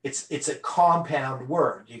basically, it's a compound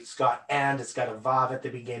word. It's got and, it's got a vav at the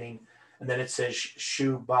beginning, and then it says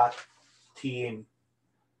shu, bat, tim.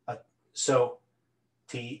 So,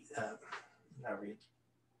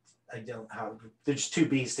 I don't how, there's two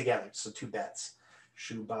B's together, so two bets,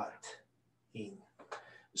 shu, bat, in.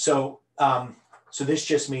 So, so this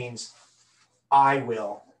just means I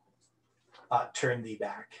will turn thee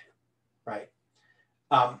back, right?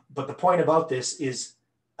 But the point about this is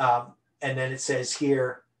and then it says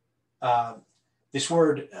here, this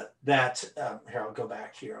word that, here, I'll go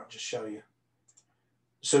back here. I'll just show you.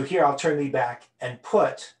 So here, I'll turn thee back and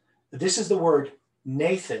put, this is the word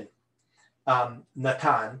Nathan,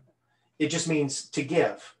 Natan. It just means to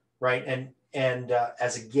give, right? And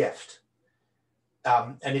as a gift.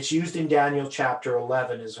 And it's used in Daniel chapter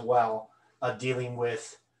 11 as well, dealing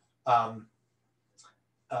with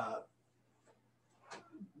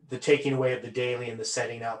the taking away of the daily and the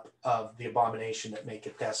setting up of the abomination that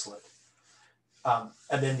maketh desolate. And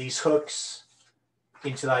then these hooks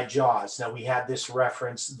into thy jaws. Now we had this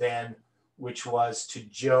reference then, which was to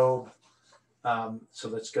Job. So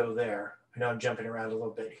let's go there. I know I'm jumping around a little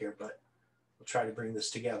bit here, but we'll try to bring this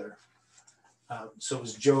together. So it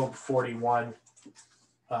was Job 41,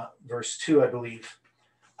 verse 2, I believe.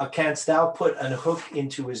 Canst thou put an hook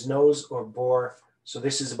into his nose or bore? So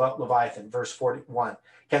this is about Leviathan, verse 41.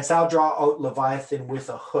 Canst thou draw out Leviathan with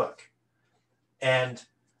a hook? And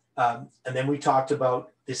then we talked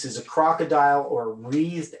about this is a crocodile or a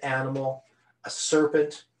wreathed animal, a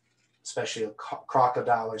serpent, especially a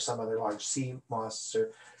crocodile or some other large sea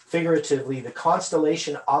monster. Figuratively, the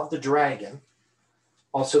constellation of the dragon,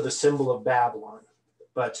 also the symbol of Babylon.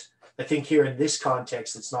 But I think here in this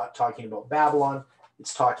context, it's not talking about Babylon,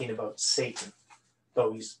 it's talking about Satan,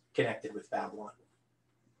 though he's connected with Babylon.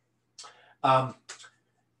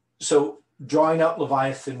 So drawing out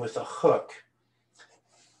Leviathan with a hook.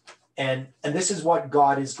 And this is what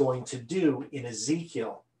God is going to do in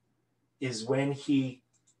Ezekiel, is when he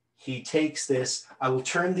takes this, I will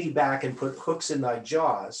turn thee back and put hooks in thy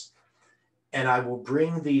jaws, and I will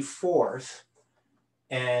bring thee forth.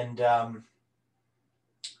 And, and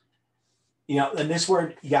this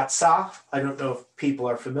word yatsah, I don't know if people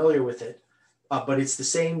are familiar with it, but it's the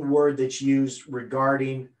same word that's used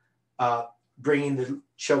regarding bringing the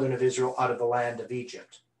children of Israel out of the land of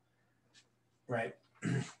Egypt, right?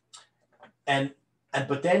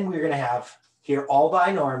 But then we're going to have here all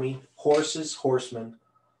thine army, horses, horsemen,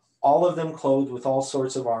 all of them clothed with all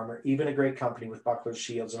sorts of armor, even a great company with bucklers,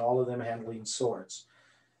 shields, and all of them handling swords.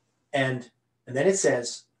 And then it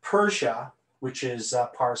says Persia, which is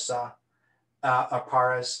Parsa,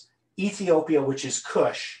 Paras, Ethiopia, which is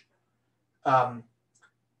Cush. So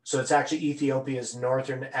it's actually Ethiopia's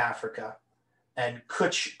northern Africa. And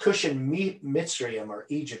Cush and Mitzrayim, or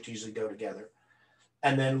Egypt, usually go together.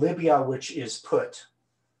 And then Libya, which is Put.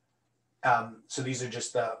 So these are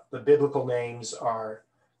just the biblical names are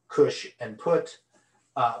Cush and Put,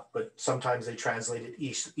 but sometimes they translate it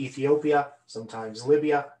Ethiopia, sometimes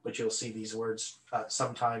Libya, but you'll see these words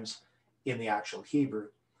sometimes in the actual Hebrew.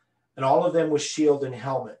 And all of them with shield and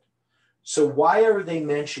helmet. So why are they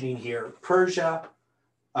mentioning here Persia,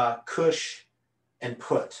 Cush, and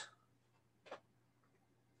Put?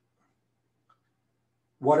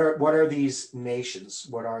 What are these nations?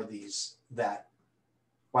 What are these that?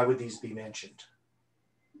 Why would these be mentioned?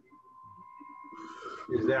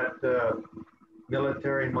 Is that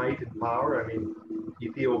military might and power? I mean,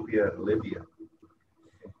 Ethiopia and Libya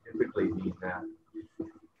typically mean that.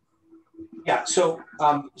 Yeah, so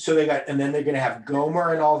they got, and then they're going to have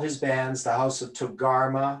Gomer and all his bands, the house of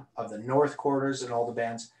Togarma of the north quarters and all the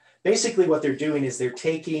bands. Basically, what they're doing is they're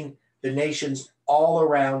taking the nations all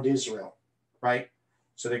around Israel, right?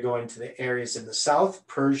 So they're going to the areas in the south.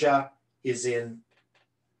 Persia is in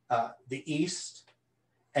the east,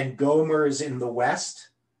 and Gomer is in the west,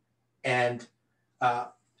 and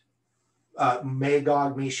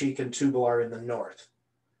Magog, Meshech, and Tubal are in the north.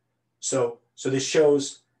 So this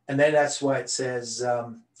shows, and then that's why it says,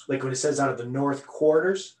 like when it says out of the north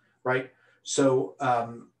quarters, right? So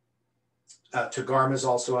Togarma is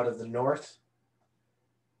also out of the north,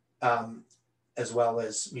 as well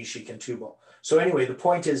as Meshech and Tubal. So anyway, the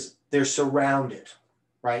point is they're surrounded,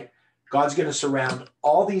 right? God's going to surround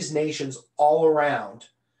all these nations all around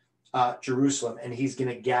Jerusalem, and he's going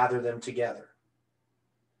to gather them together.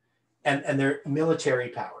 And they're military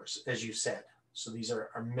powers, as you said. So these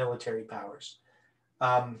are military powers.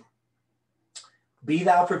 Be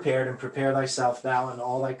thou prepared, and prepare thyself, thou and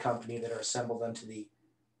all thy company that are assembled unto thee,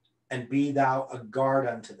 and be thou a guard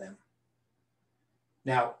unto them.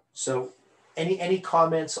 Now, so any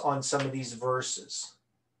comments on some of these verses?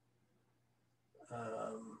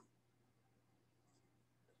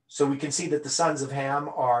 So we can see that the sons of Ham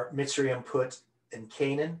are Mitzrayim, Put, and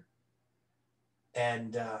Canaan,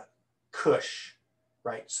 and Cush,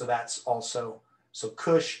 right? So that's also, so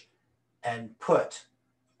Cush and Put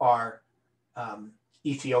are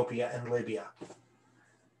Ethiopia and Libya.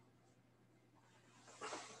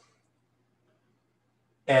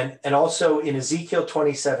 And also in Ezekiel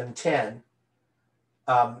 27:10,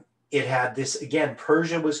 it had this, again,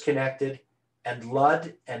 Persia was connected, and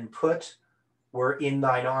Lud and Put were in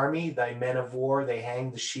thine army, thy men of war, they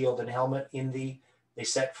hang the shield and helmet in thee, they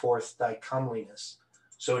set forth thy comeliness.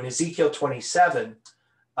 So in Ezekiel 27,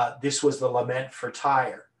 this was the lament for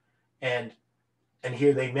Tyre. And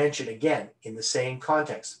here they mention, again, in the same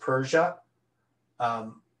context, Persia,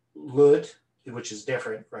 Lud, which is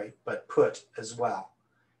different, right? But Put as well.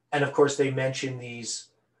 And of course, they mention these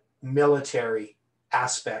military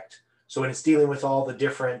aspect. So when it's dealing with all the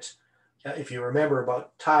different, if you remember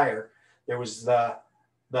about Tyre, there was the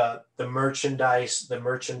merchandise, the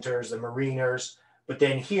merchanters, the mariners. But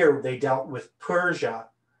then here they dealt with Persia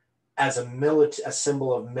as a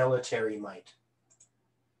symbol of military might.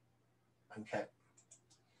 Okay.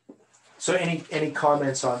 So any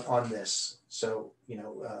comments on this? So,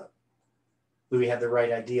 Louis had the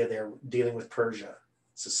right idea there, dealing with Persia.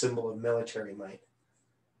 It's a symbol of military might.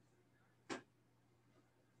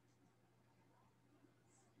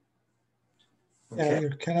 Yeah, Okay.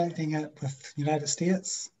 you're connecting it with the United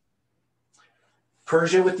States.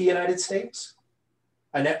 Persia with the United States?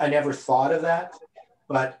 I never thought of that,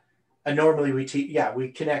 but normally we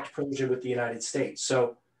connect Persia with the United States.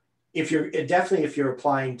 So if you're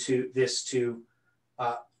applying this to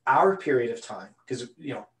our period of time,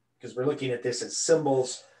 because we're looking at this as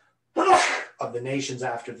symbols of the nations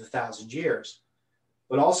after the 1,000 years,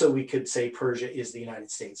 but also we could say Persia is the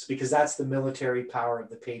United States, because that's the military power of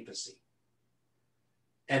the papacy.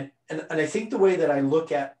 And I think the way that I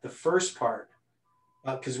look at the first part,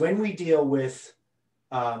 because when we deal with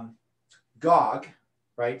Gog,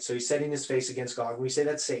 right? So he's setting his face against Gog. We say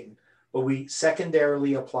that's Satan, but we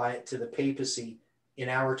secondarily apply it to the papacy in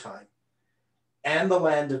our time and the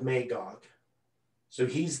land of Magog. So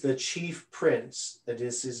he's the chief prince, that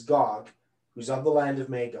is Gog, who's of the land of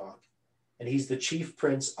Magog, and he's the chief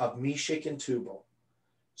prince of Meshech and Tubal.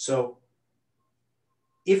 So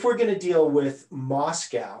if we're going to deal with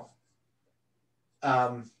Moscow,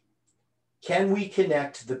 can we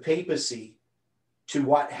connect the papacy to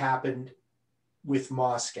what happened with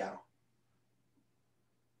Moscow?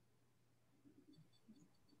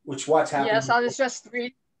 What's happened? Yes, I was just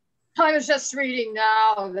reading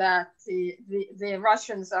now that the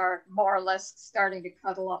Russians are more or less starting to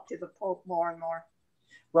cuddle up to the Pope more and more.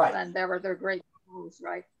 Right. And they were their great foes,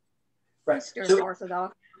 right? Right. Eastern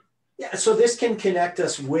Orthodox. Yeah. So this can connect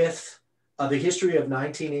us with the history of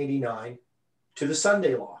 1989 to the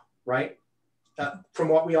Sunday Law, right? From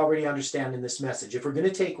what we already understand in this message. If we're going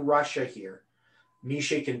to take Russia here,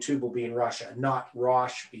 Meshech and Tubal being Russia, not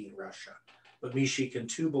Rosh being Russia, but Meshech and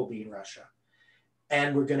Tubal being Russia.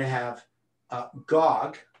 And we're going to have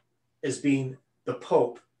Gog as being the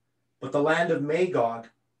Pope, but the land of Magog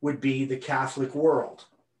would be the Catholic world,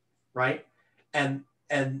 right? And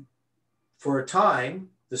for a time,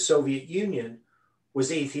 the Soviet Union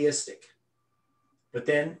was atheistic. But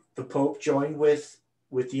then the Pope joined with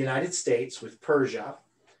the United States, with Persia,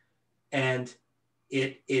 and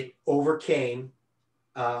it overcame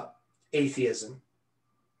atheism,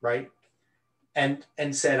 right? And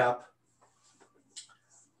set up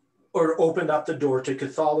or opened up the door to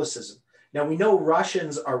Catholicism. Now we know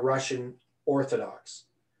Russians are Russian Orthodox,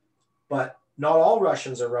 but not all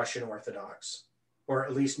Russians are Russian Orthodox, or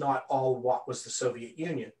at least not all what was the Soviet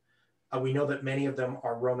Union. We know that many of them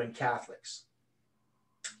are Roman Catholics.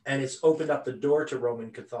 And it's opened up the door to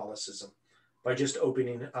Roman Catholicism by just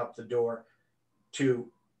opening up the door to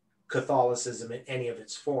Catholicism in any of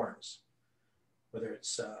its forms, whether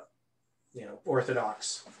it's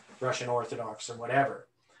Orthodox, Russian Orthodox, or whatever.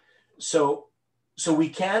 So we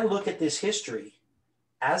can look at this history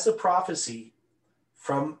as a prophecy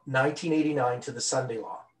from 1989 to the Sunday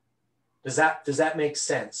Law. Does that make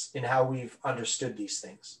sense in how we've understood these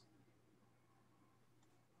things?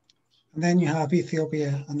 And then you have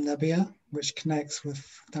Ethiopia and Libya, which connects with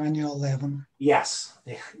Daniel 11. Yes.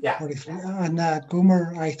 Yeah. 43. And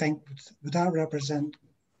Gomer, I think, would that represent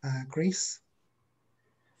Greece?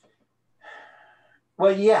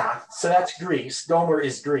 Well, yeah. So that's Greece. Gomer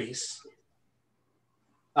is Greece.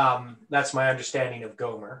 That's my understanding of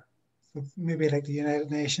Gomer. So maybe like the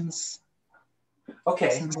United Nations. Okay.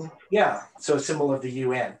 Symbol. Yeah. So a symbol of the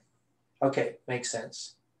UN. Okay, makes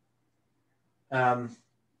sense.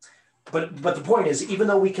 But the point is, even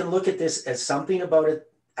though we can look at this as something about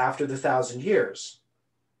it after the 1,000 years,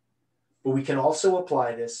 but we can also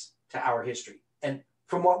apply this to our history and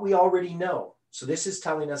from what we already know. So this is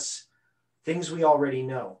telling us things we already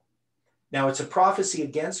know. Now it's a prophecy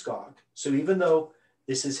against Gog. So even though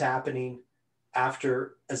this is happening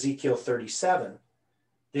after Ezekiel 37,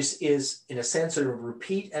 this is in a sense a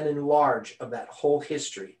repeat and enlarge of that whole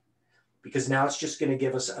history. because now it's just going to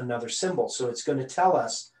give us another symbol. So it's going to tell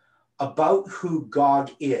us about who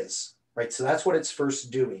Gog is, right? So that's what it's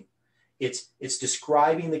first doing. It's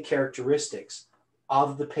describing the characteristics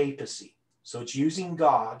of the papacy. So it's using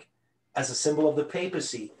Gog as a symbol of the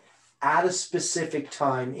papacy at a specific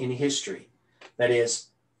time in history. That is,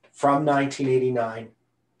 from 1989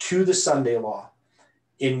 to the Sunday Law,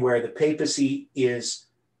 in where the papacy is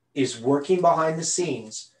working behind the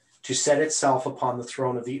scenes to set itself upon the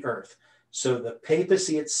throne of the earth. So the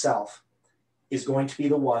papacy itself is going to be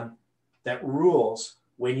the one that rules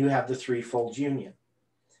when you have the threefold union.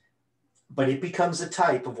 But it becomes a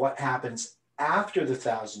type of what happens after the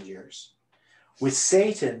 1,000 years, with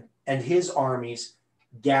Satan and his armies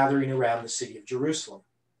gathering around the city of Jerusalem.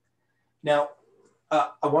 Now,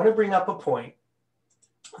 I want to bring up a point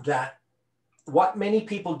that what many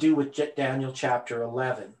people do with Daniel chapter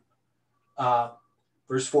 11,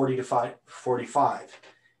 verse 40 to 45,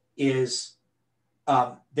 is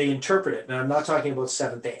they interpret it. And I'm not talking about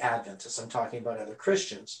Seventh-day Adventists. I'm talking about other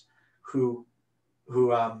Christians who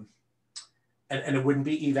and it wouldn't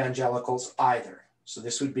be evangelicals either. So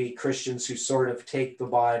this would be Christians who sort of take the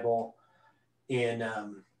Bible in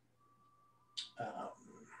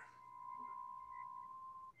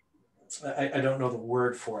I don't know the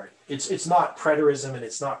word for it. It's not preterism, and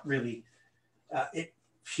it's not really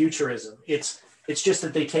futurism. It's just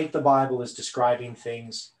that they take the Bible as describing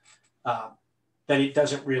things that it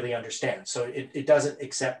doesn't really understand. So it doesn't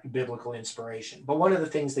accept biblical inspiration. But one of the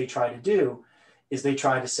things they try to do is they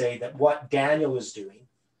try to say that what Daniel is doing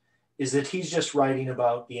is that he's just writing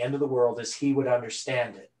about the end of the world as he would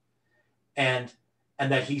understand it. And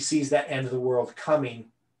that he sees that end of the world coming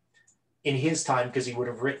in his time, because he would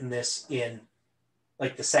have written this in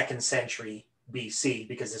like the 2nd century BC,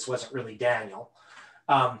 because this wasn't really Daniel.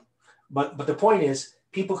 But the point is,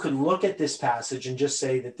 people could look at this passage and just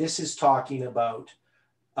say that this is talking about,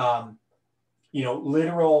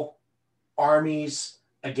 literal armies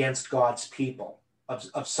against God's people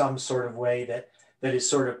of some sort of way that is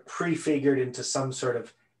sort of prefigured into some sort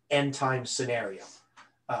of end time scenario.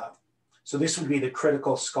 So this would be the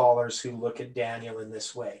critical scholars who look at Daniel in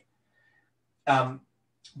this way. But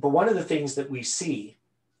one of the things that we see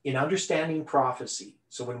in understanding prophecy,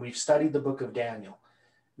 so when we've studied the book of Daniel,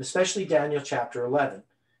 especially Daniel chapter 11,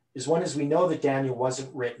 is one is we know that Daniel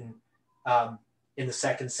wasn't written in the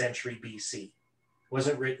 2nd century BC.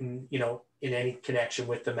 Wasn't written, in any connection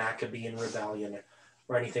with the Maccabean rebellion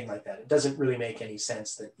or anything like that. It doesn't really make any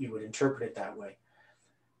sense that you would interpret it that way.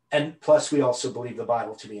 And plus, we also believe the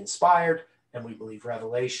Bible to be inspired, and we believe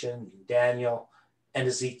Revelation, Daniel, and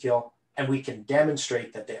Ezekiel, and we can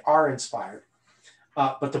demonstrate that they are inspired.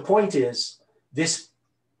 But the point is,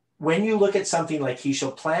 when you look at something like he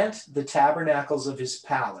shall plant the tabernacles of his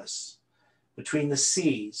palace between the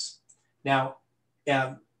seas. Now,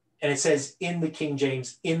 and it says in the King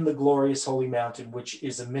James, in the glorious holy mountain, which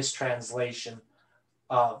is a mistranslation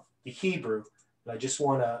of the Hebrew. And I just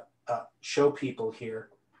want to show people here.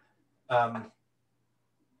 And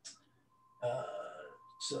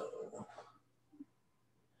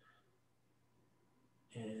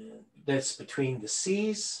that's between the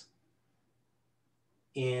seas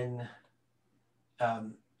and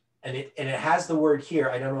it has the word here.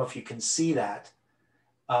 I don't know if you can see that,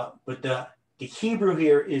 but the Hebrew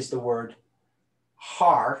here is the word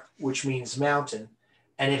har, which means mountain,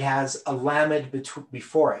 and it has a lamed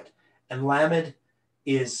before it. And lamed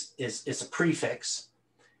is a prefix.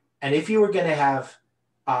 And if you were going to have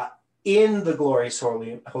in the glorious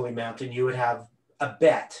holy mountain, you would have a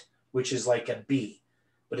bet, which is like a B.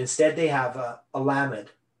 But instead they have a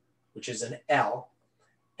lamed, which is an L,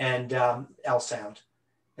 and L sound.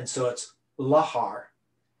 And so it's lahar,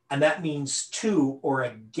 and that means to or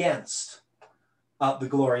against the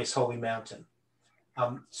glorious holy mountain.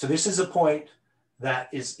 So this is a point that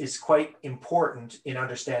is quite important in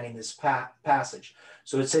understanding this passage.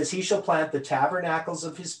 So it says, he shall plant the tabernacles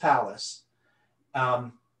of his palace,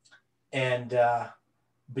 and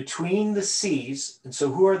between the seas. And so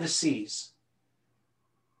who are the seas?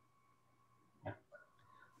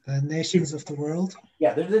 The nations of the world.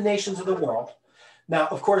 Yeah, they're the nations of the world. Now,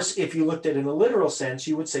 of course, if you looked at it in a literal sense,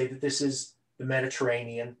 you would say that this is the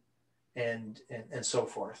Mediterranean and so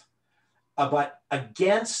forth. But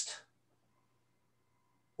against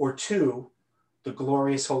or to the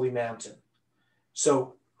glorious holy mountain.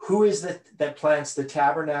 So who is that plants the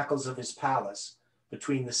tabernacles of his palace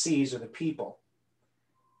between the seas, or the people,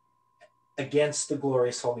 against the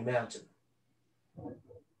glorious holy mountain?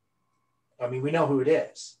 I mean, we know who it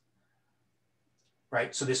is,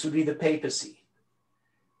 right? So this would be the papacy.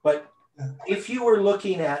 But if you were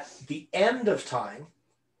looking at the end of time,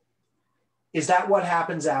 is that what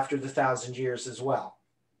happens after the 1,000 years as well?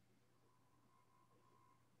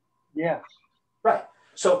 Yes. Right.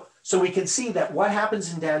 So we can see that what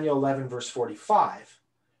happens in Daniel 11, verse 45,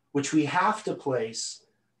 which we have to place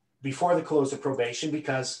before the close of probation,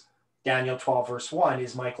 because Daniel 12, verse 1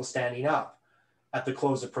 is Michael standing up at the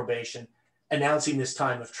close of probation, announcing this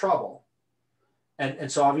time of trouble.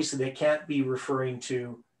 And so obviously they can't be referring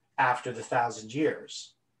to after the 1,000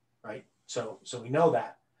 years, right? So we know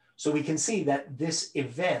that. So we can see that this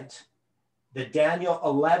event, that Daniel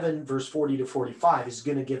 11, verse 40 to 45, is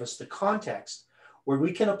going to give us the context where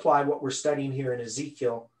we can apply what we're studying here in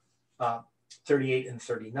Ezekiel 38 and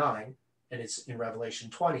 39, and it's in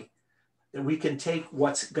Revelation 20, that we can take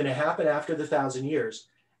what's going to happen after the 1,000 years,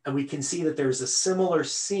 and we can see that there's a similar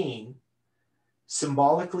scene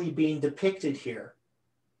symbolically being depicted here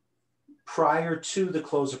prior to the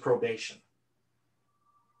close of probation.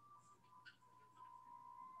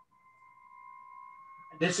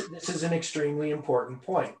 This is an extremely important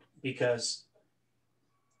point, because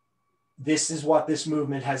this is what this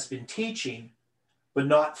movement has been teaching, but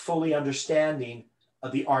not fully understanding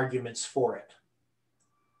the arguments for it.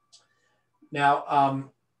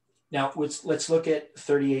 Now let's look at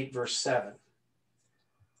 38 verse 7.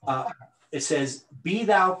 It says, "Be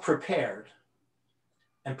thou prepared,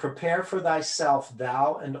 and prepare for thyself,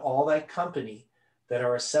 thou and all thy company that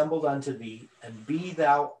are assembled unto thee, and be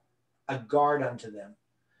thou a guard unto them."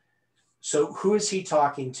 So who is he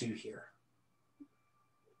talking to here?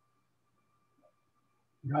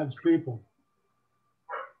 God's people.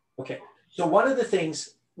 Okay, so one of the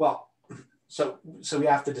things, well, so we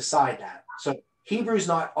have to decide that. So Hebrew's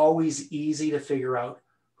not always easy to figure out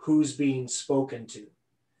who's being spoken to.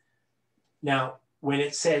 Now, when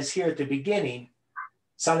it says here at the beginning,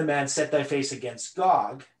 "Son of man, set thy face against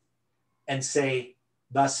Gog, and say,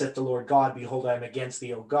 thus saith the Lord God, behold, I am against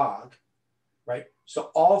thee, O Gog," right?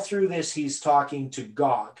 So all through this, he's talking to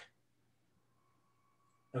Gog.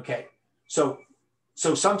 Okay, so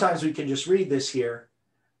sometimes we can just read this here,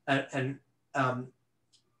 and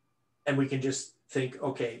we can just think,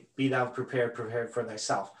 okay, be thou prepared for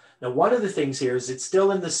thyself. Now, one of the things here is it's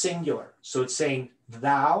still in the singular. So it's saying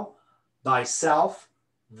thou, thyself,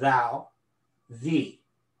 thou, thee,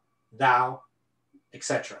 thou,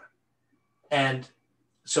 etc. And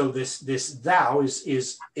so this thou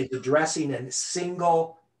is addressing a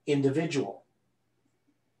single individual.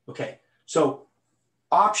 Okay, so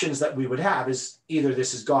options that we would have is either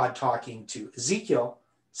this is God talking to Ezekiel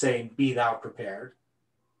saying, "Be thou prepared."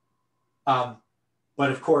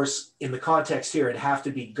 But of course, in the context here, it'd have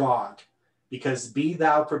to be Gog, because "be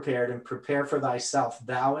thou prepared and prepare for thyself,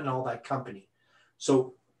 thou and all thy company."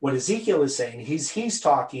 So what Ezekiel is saying, he's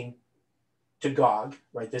talking to Gog,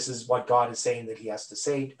 right? This is what God is saying that he has to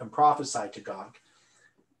say and prophesy to Gog.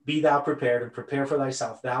 "Be thou prepared and prepare for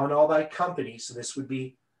thyself, thou and all thy company." So this would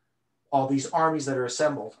be all these armies that are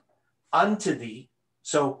assembled unto thee.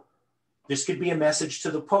 So this could be a message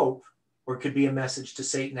to the Pope, or it could be a message to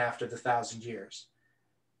Satan after the 1,000 years.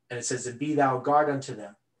 And it says, "And be thou a guard unto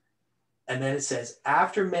them." And then it says,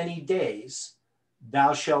 "After many days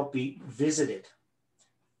thou shalt be visited.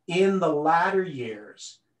 In the latter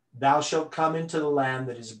years thou shalt come into the land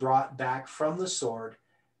that is brought back from the sword,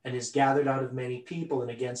 and is gathered out of many people,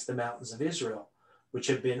 and against the mountains of Israel, which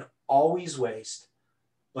have been always waste.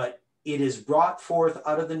 But it is brought forth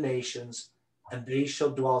out of the nations, and they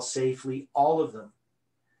shall dwell safely, all of them.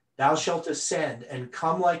 Thou shalt ascend and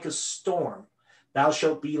come like a storm. Thou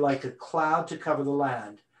shalt be like a cloud to cover the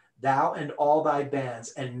land, thou and all thy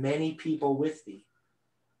bands, and many people with thee."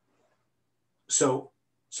 So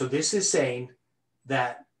this is saying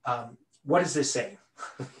that, what is this saying?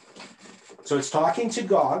 So it's talking to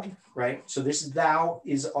Gog, right? So this thou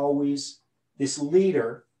is always this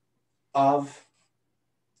leader of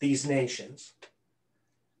these nations.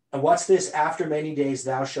 And what's this? "After many days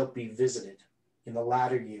thou shalt be visited in the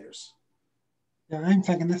latter years." Yeah, I'm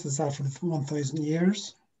thinking this is after 1,000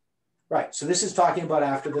 years. Right. So this is talking about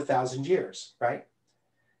after the 1,000 years, right?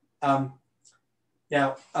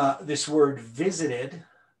 Now, this word visited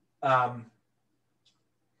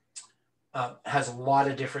has a lot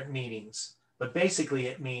of different meanings, but basically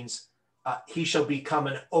it means he shall become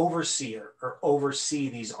an overseer or oversee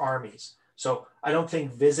these armies. So I don't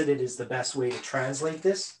think visited is the best way to translate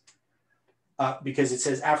this, because it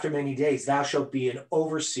says, "After many days thou shalt be an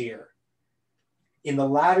overseer. In the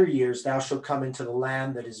latter years thou shalt come into the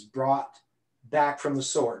land that is brought back from the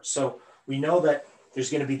sword." So we know that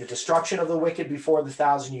there's going to be the destruction of the wicked before the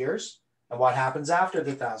 1,000 years. And what happens after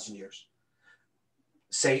the 1,000 years?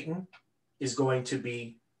 Satan is going to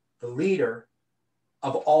be the leader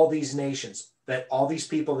of all these nations, that all these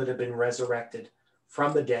people that have been resurrected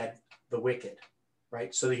from the dead, the wicked,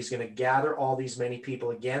 right? So he's going to gather all these many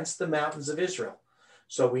people against the mountains of Israel.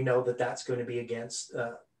 So we know that that's going to be against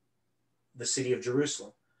the city of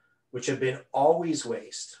Jerusalem, which have been always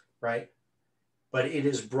waste, right? But it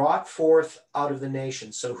is brought forth out of the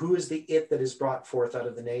nations. So who is the it that is brought forth out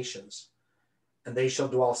of the nations? And they shall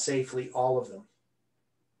dwell safely, all of them.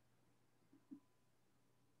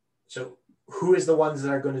 So who is the ones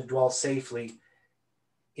that are going to dwell safely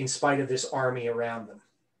in spite of this army around them?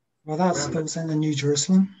 Well, that's those in the New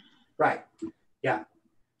Jerusalem. Right. Yeah.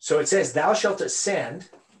 So it says, thou shalt ascend.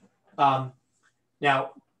 Now,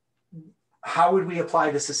 how would we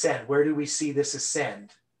apply this ascend? Where do we see this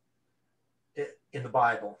ascend in the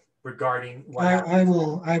Bible regarding what I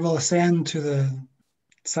will ascend to the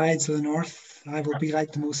sides of the north. I will be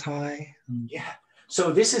like the Most High. Yeah.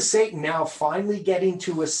 So this is Satan now finally getting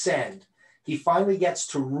to ascend. He finally gets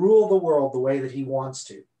to rule the world the way that he wants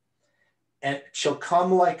to. And shall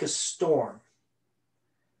come like a storm,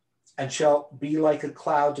 and shall be like a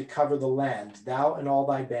cloud to cover the land, thou and all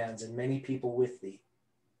thy bands, and many people with thee.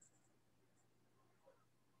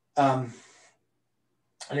 And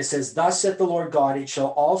it says, thus saith the Lord God, it shall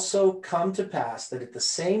also come to pass that at the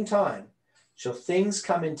same time shall things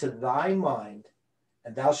come into thy mind,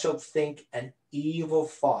 and thou shalt think an evil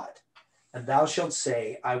thought, and thou shalt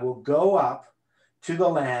say, I will go up to the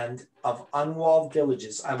land of unwalled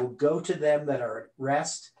villages. I will go to them that are at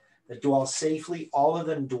rest, that dwell safely, all of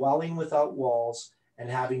them dwelling without walls, and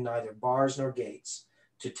having neither bars nor gates,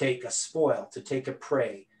 to take a spoil, to take a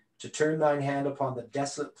prey, to turn thine hand upon the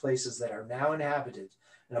desolate places that are now inhabited,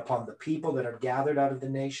 and upon the people that are gathered out of the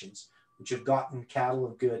nations, which have gotten cattle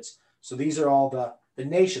and goods. So these are all the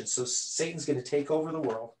nations. So Satan's going to take over the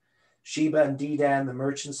world. Sheba and Dedan, the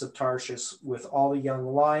merchants of Tarshish, with all the young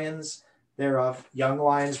lions thereof. Young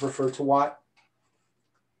lions refer to what?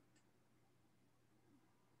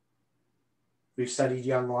 We've studied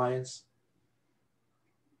young lions.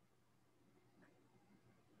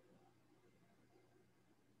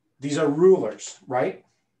 These are rulers, right?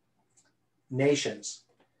 Nations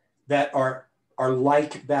that are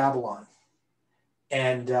like Babylon.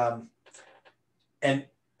 And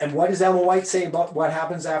what does Ellen White say about what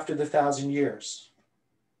happens after the 1,000 years?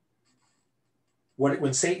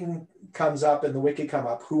 When Satan comes up and the wicked come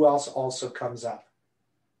up, who else also comes up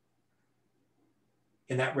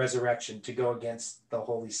in that resurrection to go against the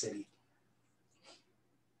holy city?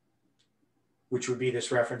 Which would be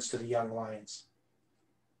this reference to the young lions.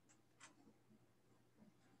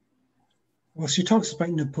 Well, she talks about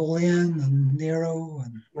Napoleon and Nero.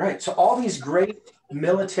 Right. So all these great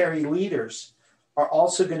military leaders are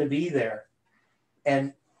also going to be there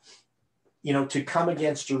and, to come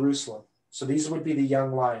against Jerusalem. So these would be the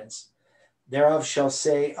young lions. Thereof shall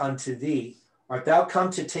say unto thee, art thou come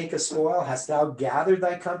to take a spoil? Hast thou gathered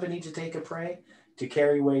thy company to take a prey, to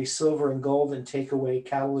carry away silver and gold, and take away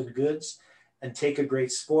cattle and goods, and take a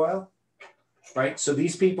great spoil? Right? So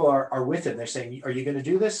these people are with him. They're saying, are you going to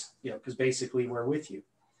do this? Because basically we're with you.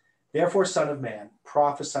 Therefore, son of man,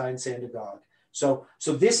 prophesy and say unto Gog. So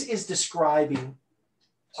this is describing,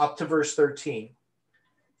 up to verse 13,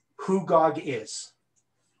 who Gog is.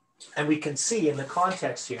 And we can see in the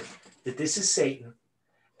context here that this is Satan,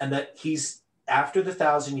 and that he's, after the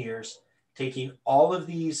 1,000 years, taking all of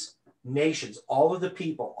these nations, all of the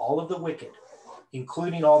people, all of the wicked,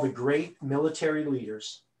 including all the great military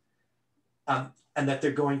leaders, and that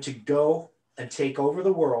they're going to go and take over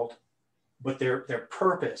the world, but their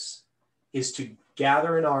purpose is to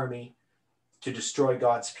gather an army to destroy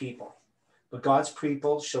God's people. But God's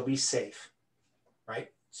people shall be safe, right?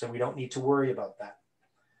 So we don't need to worry about that.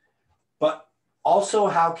 But also,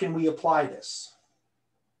 how can we apply this?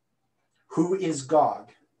 Who is Gog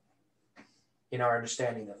in our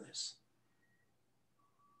understanding of this?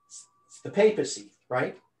 It's the papacy,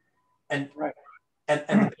 right? And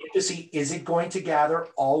the papacy, is it going to gather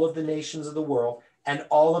all of the nations of the world and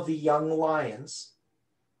all of the young lions?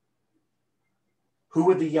 Who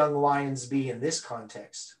would the young lions be in this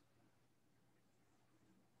context?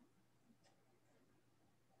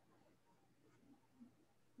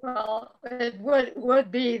 Well, it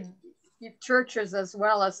would be churches as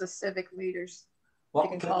well as the civic leaders.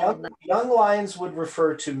 Well, young lions would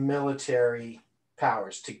refer to military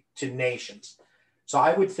powers, to nations. So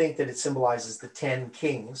I would think that it symbolizes the 10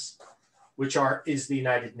 kings, which is the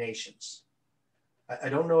United Nations. I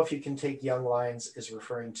don't know if you can take young lions as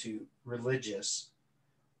referring to religious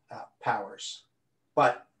powers,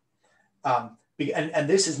 but and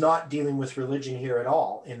this is not dealing with religion here at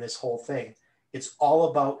all in this whole thing. It's all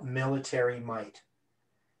about military might,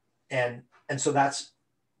 and And so that's,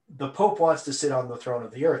 the Pope wants to sit on the throne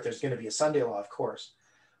of the earth. There's going to be a Sunday law, of course.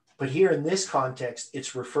 But here in this context,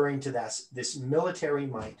 it's referring to this military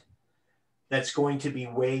might that's going to be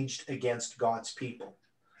waged against God's people.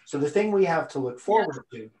 So the thing we have to look forward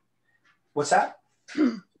to, what's that?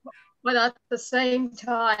 But at the same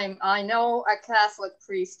time, I know a Catholic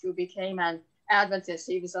priest who became an Adventist.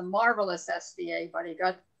 He was a marvelous SDA, but he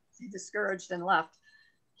got discouraged and left.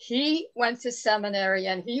 He went to seminary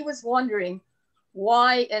and he was wondering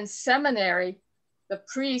why in seminary the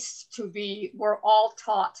priests were all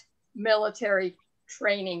taught military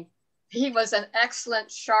training. He was an excellent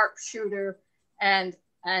sharpshooter and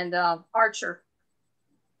archer.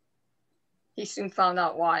 He soon found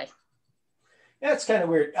out why. Yeah, it's kind of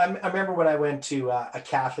weird. I remember when I went to a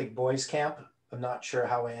Catholic boys camp. I'm not sure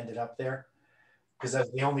how I ended up there because I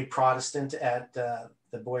was the only Protestant at the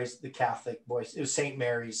Catholic boys. It was St.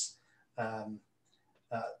 Mary's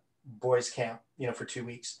boys camp, for 2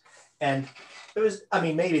 weeks. And it was,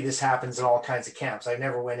 maybe this happens in all kinds of camps. I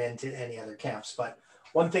never went into any other camps, but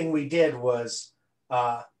one thing we did was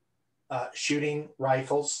shooting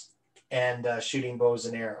rifles and shooting bows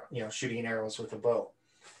and arrows, shooting arrows with a bow.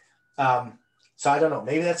 So I don't know,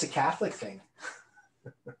 maybe that's a Catholic thing.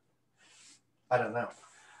 I don't know.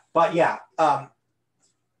 But yeah,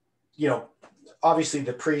 obviously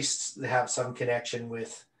the priests have some connection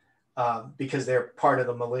with, because they're part of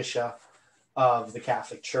the militia of the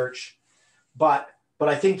Catholic Church. But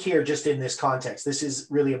I think here, just in this context, this is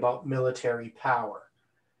really about military power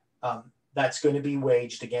that's going to be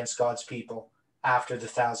waged against God's people after the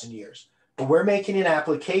 1,000 years. But we're making an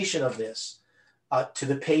application of this to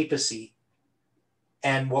the papacy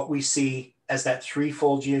and what we see as that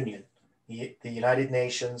threefold union, the United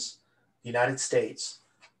Nations, the United States,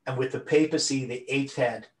 and with the papacy, the eighth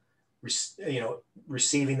head,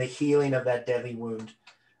 receiving the healing of that deadly wound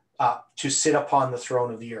to sit upon the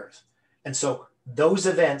throne of the earth. And so those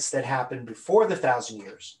events that happened before the 1,000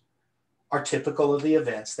 years are typical of the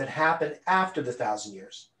events that happen after the 1,000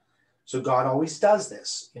 years. So God always does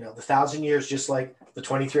this. The 1,000 years, just like the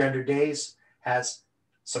 2,300 days, has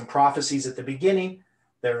some prophecies at the beginning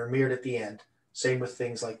that are mirrored at the end. Same with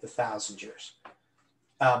things like the 1,000 years.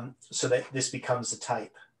 So that this becomes a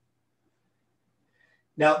type.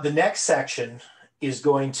 Now, the next section is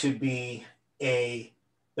going to be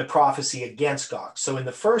the prophecy against Gog. So in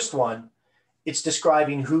the first one, it's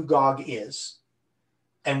describing who Gog is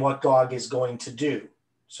and what Gog is going to do.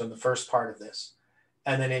 So in the first part of this.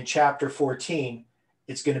 And then in chapter 14,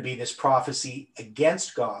 it's going to be this prophecy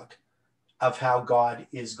against Gog of how God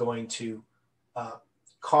is going to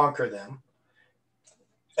conquer them.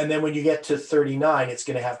 And then when you get to 39, it's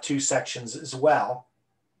going to have two sections as well.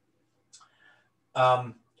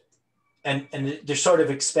 And they're sort of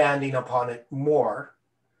expanding upon it more,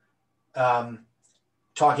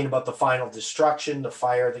 talking about the final destruction, the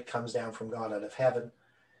fire that comes down from God out of heaven.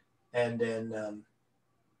 And then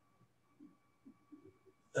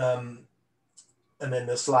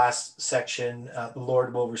this last section, the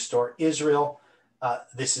Lord will restore Israel.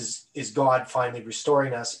 This is God finally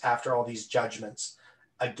restoring us after all these judgments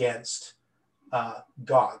against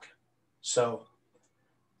Gog. So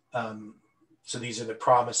these are the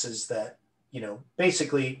promises that,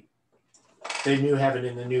 basically the new heaven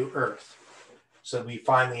and the new earth. So we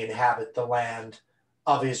finally inhabit the land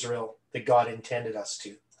of Israel that God intended us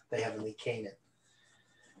to, the heavenly Canaan.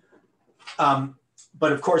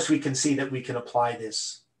 But of course, we can see that we can apply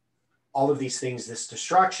all of these things, this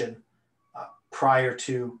destruction, prior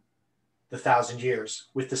to the 1,000 years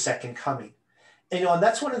with the second coming. And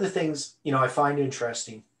that's one of the things, I find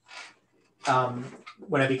interesting.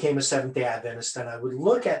 When I became a Seventh-day Adventist and I would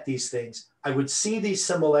look at these things, I would see these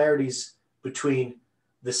similarities between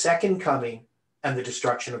the second coming and the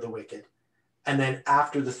destruction of the wicked, and then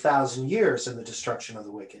after the 1,000 years and the destruction of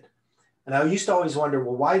the wicked. And I used to always wonder,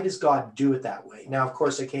 well, why does God do it that way? Now, of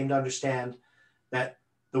course, I came to understand that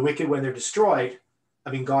the wicked, when they're destroyed,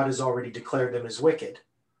 God has already declared them as wicked.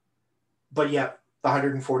 But yet the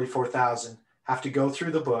 144,000 have to go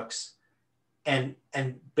through the books and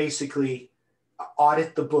basically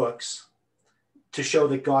audit the books to show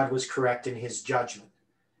that God was correct in his judgment.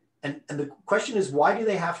 And the question is, why do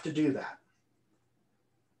they have to do that?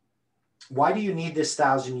 Why do you need this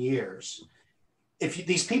 1,000 years? If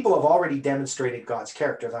these people have already demonstrated God's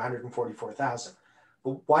character, the 144,000,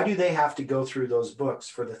 but why do they have to go through those books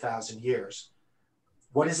for the 1,000 years?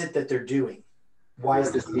 What is it that they're doing? Why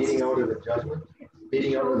is this beating out of the judgment?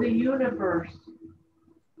 Beating out of the universe.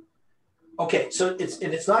 Okay, so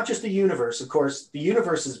it's not just the universe. Of course, the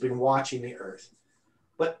universe has been watching the earth,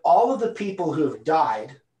 but all of the people who have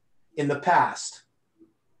died in the past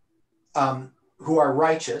who are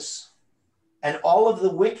righteous, and all of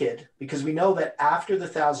the wicked, because we know that after the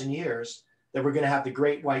 1,000 years, that we're going to have the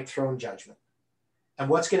great white throne judgment. And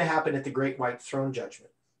what's going to happen at the great white throne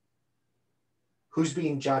judgment? Who's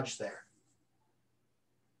being judged there?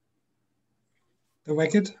 The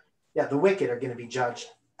wicked? Yeah, the wicked are going to be judged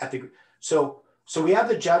at the, so we have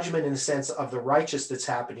the judgment in the sense of the righteous that's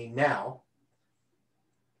happening now,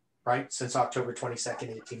 right? Since October 22nd,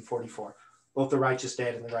 1844, both the righteous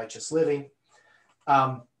dead and the righteous living.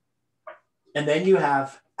 And then you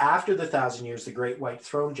have, after the 1,000 years, the great white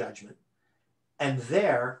throne judgment. And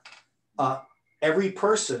there, every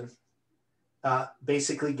person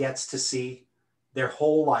basically gets to see their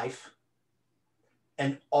whole life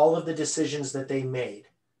and all of the decisions that they made.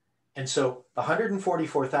 And so the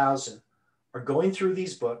 144,000 are going through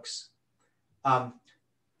these books.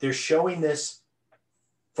 They're showing this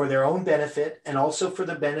for their own benefit and also for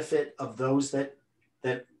the benefit of those that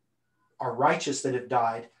are righteous that have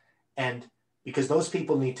died, and because those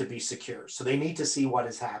people need to be secure. So they need to see what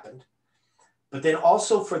has happened. But then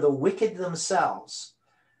also for the wicked themselves,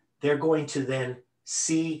 they're going to then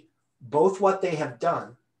see both what they have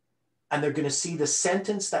done, and they're going to see the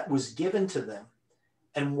sentence that was given to them,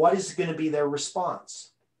 and what is going to be their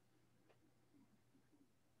response.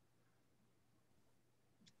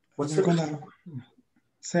 They're going to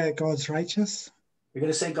say God's righteous. They're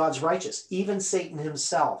going to say God's righteous. Even Satan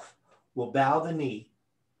himself will bow the knee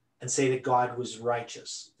and say that God was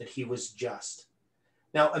righteous, that he was just.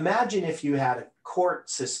 Now, imagine if you had a court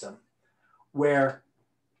system where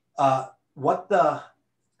what the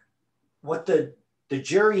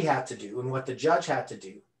jury had to do and what the judge had to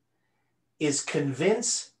do is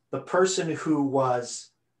convince the person who was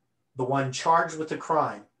the one charged with the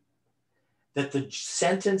crime that the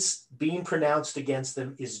sentence being pronounced against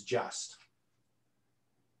them is just.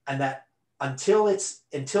 And that until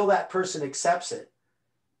that person accepts it,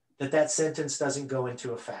 that sentence doesn't go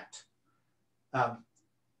into effect. Of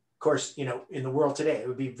course, in the world today, it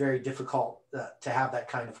would be very difficult to have that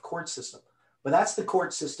kind of court system. But that's the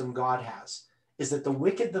court system God has, is that the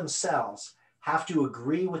wicked themselves have to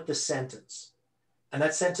agree with the sentence. And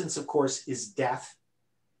that sentence, of course, is death.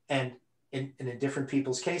 And in different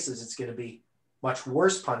people's cases, it's going to be much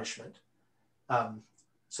worse punishment.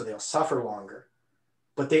 So they'll suffer longer.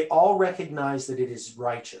 But they all recognize that it is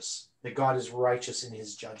righteous, that God is righteous in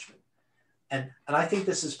his judgment. And I think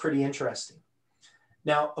this is pretty interesting.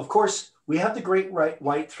 Now, of course, we have the great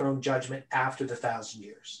white throne judgment after the 1,000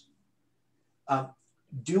 years.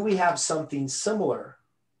 Do we have something similar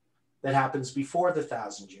that happens before the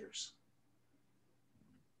 1,000 years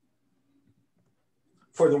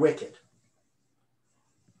for the wicked?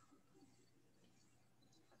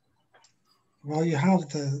 Well, you have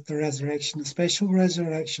the resurrection, the special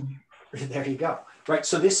resurrection. There you go. Right.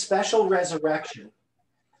 So this special resurrection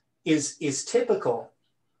is typical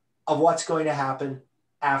of what's going to happen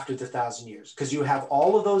after the 1,000 years, because you have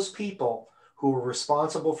all of those people who were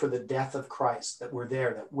responsible for the death of Christ, that were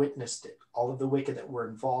there, that witnessed it, all of the wicked that were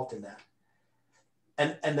involved in that.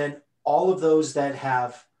 And then all of those that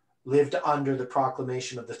have lived under the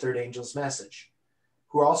proclamation of the third angel's message,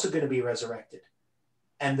 who are also going to be resurrected.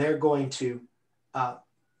 And they're going to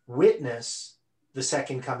witness the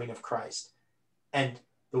second coming of Christ. And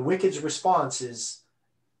the wicked's response is,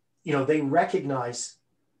 they recognize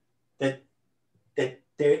that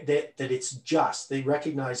it's just. They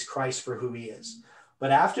recognize Christ for who he is.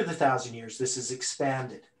 But after the 1,000 years, this is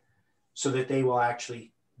expanded so that they will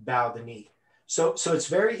actually bow the knee. So it's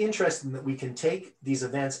very interesting that we can take these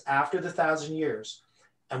events after the 1,000 years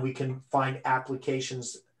and we can find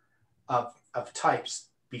applications of types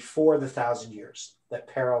before the 1,000 years that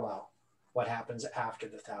parallel what happens after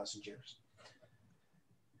the 1,000 years.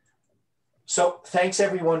 So thanks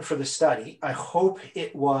everyone for the study. I hope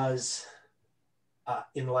it was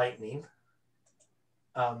enlightening.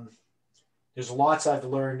 There's lots I've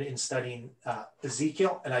learned in studying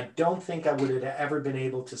Ezekiel, and I don't think I would have ever been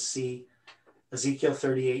able to see Ezekiel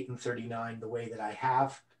 38 and 39 the way that I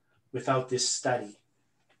have without this study.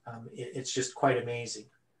 It's just quite amazing.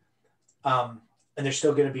 And there's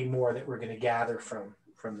still going to be more that we're going to gather from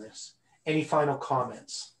this. Any final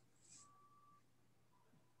comments?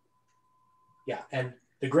 Yeah, and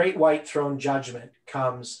the great white throne judgment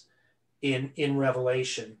comes in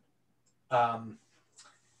Revelation.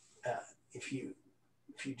 If you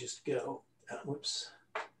just go,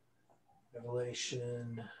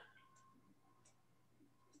 Revelation.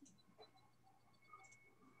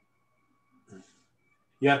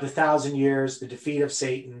 You have the 1,000 years, the defeat of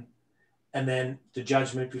Satan, and then the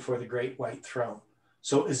judgment before the great white throne.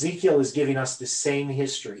 So Ezekiel is giving us the same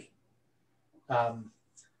history.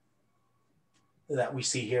 that we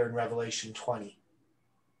see here in Revelation 20.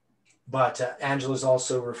 But Angela's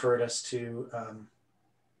also referred us to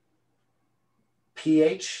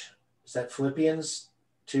PH, is that Philippians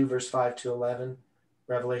 2, verse 5 to 11,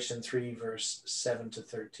 Revelation 3, verse 7 to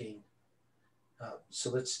 13. So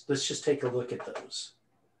let's just take a look at those.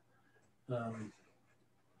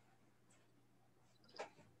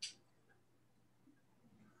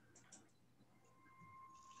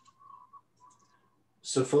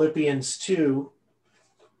 So Philippians 2,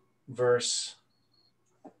 verse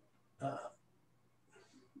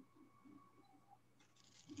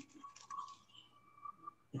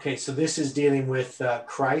okay, so this is dealing with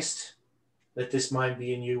Christ. Let this mind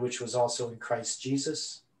be in you, which was also in Christ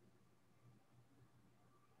Jesus.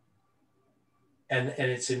 And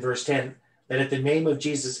it's in verse 10, that at the name of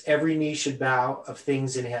Jesus, every knee should bow, of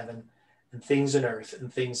things in heaven and things in earth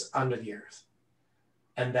and things under the earth.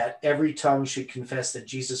 And that every tongue should confess that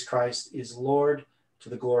Jesus Christ is Lord, to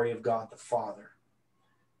the glory of God the Father.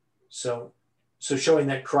 So showing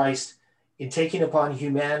that Christ, in taking upon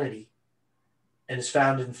humanity, and is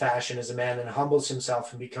found in fashion as a man, and humbles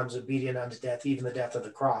himself and becomes obedient unto death, even the death of the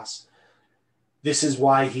cross. This is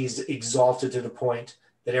why he's exalted to the point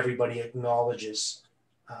that everybody acknowledges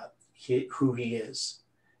who he is.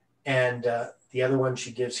 And the other one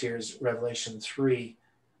she gives here is Revelation 3,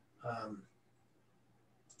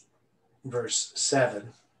 verse 7,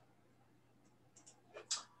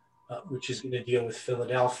 which is going to deal with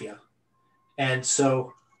Philadelphia. And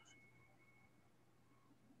so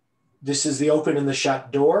this is the open and the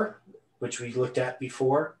shut door, which we looked at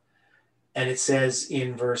before. And it says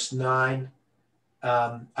in verse 9,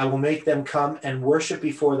 I will make them come and worship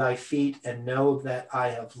before thy feet and know that I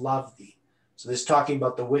have loved thee. So this is talking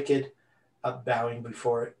about the wicked bowing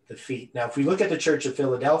before the feet. Now, if we look at the Church of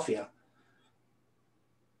Philadelphia,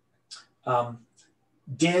 in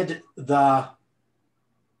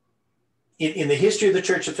the history of the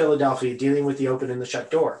Church of Philadelphia, dealing with the open and the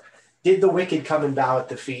shut door, did the wicked come and bow at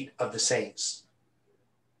the feet of the saints?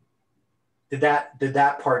 Did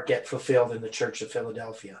that part get fulfilled in the Church of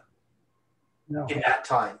Philadelphia? No. In that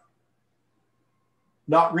time?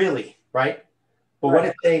 Not really, right? But Right. what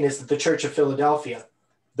it's saying is that the Church of Philadelphia,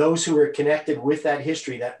 those who were connected with that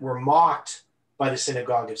history that were mocked by the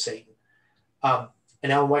synagogue of Satan,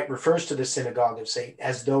 and Ellen White refers to the synagogue of Satan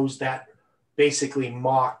as those that basically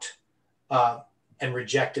mocked and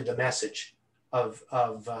rejected the message of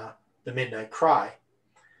the midnight cry,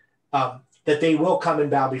 that they will come and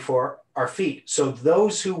bow before our feet. So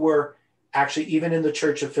those who were actually even in the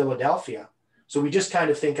Church of Philadelphia, so we just kind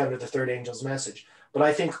of think under the third angel's message, but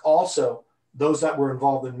I think also those that were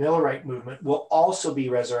involved in the Millerite movement will also be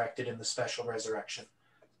resurrected in the special resurrection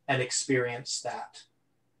and experience that.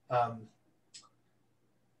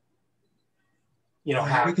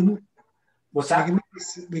 What's that?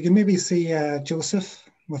 We can maybe see Joseph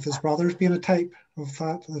with his brothers being a type of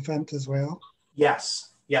that event as well.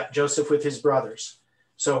 Yes. Yeah. Joseph with his brothers.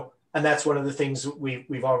 So, and that's one of the things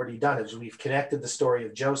we've already done is we've connected the story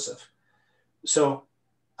of Joseph. So,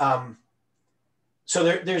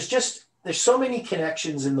 there's so many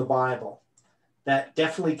connections in the Bible that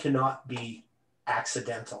definitely cannot be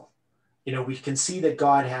accidental. We can see that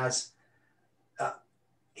God has,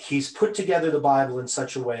 he's put together the Bible in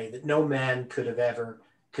such a way that no man could have ever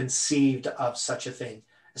conceived of such a thing,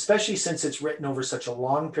 especially since it's written over such a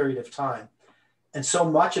long period of time. And so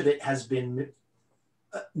much of it has been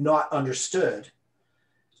not understood.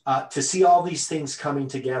 To see all these things coming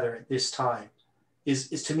together at this time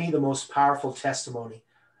is to me the most powerful testimony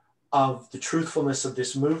of the truthfulness of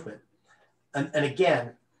this movement. And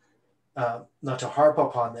again, not to harp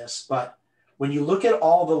upon this, but when you look at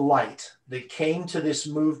all the light that came to this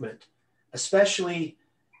movement, especially,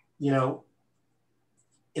 in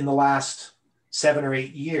the last 7 or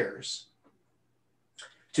 8 years,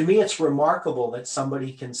 to me, it's remarkable that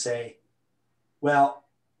somebody can say, well,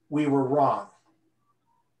 we were wrong.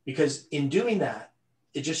 Because in doing that,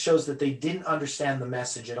 it just shows that they didn't understand the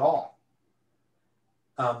message at all.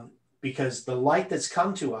 Because the light that's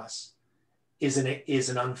come to us is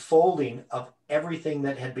an unfolding of everything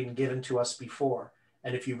that had been given to us before.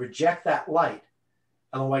 And if you reject that light,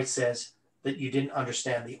 Ellen White says that you didn't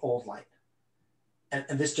understand the old light.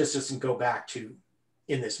 And this just doesn't go back to,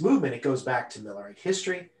 in this movement, it goes back to Millerite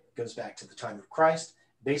history, it goes back to the time of Christ,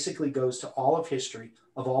 basically goes to all of history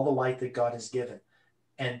of all the light that God has given.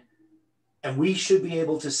 And we should be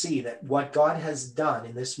able to see that what God has done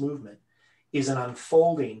in this movement is an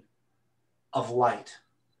unfolding of light.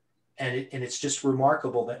 And it's just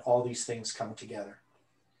remarkable that all these things come together.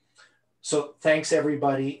 So thanks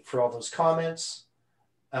everybody for all those comments.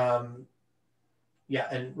 Yeah,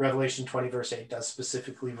 and Revelation 20 verse 8 does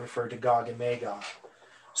specifically refer to Gog and Magog.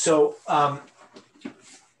 So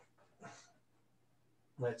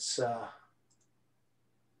let's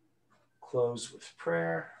close with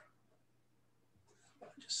prayer. I'll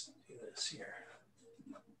just do this here.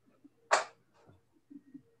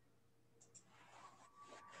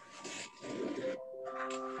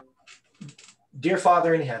 Dear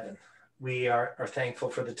Father in heaven, we are thankful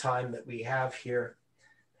for the time that we have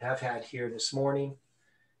had here this morning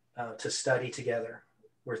to study together.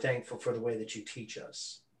 We're thankful for the way that you teach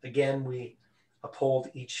us. Again, we uphold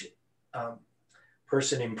each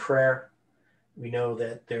person in prayer. We know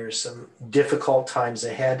that there's some difficult times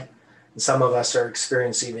ahead, and some of us are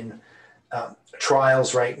experiencing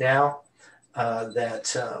trials right now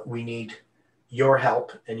that we need your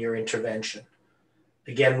help and your intervention.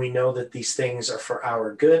 Again, we know that these things are for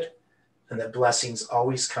our good and that blessings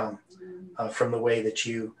always come from the way that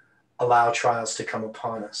you allow trials to come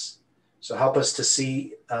upon us. So help us to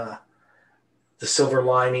see the silver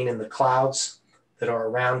lining in the clouds that are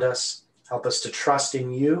around us. Help us to trust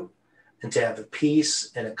in you and to have a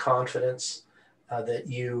peace and a confidence that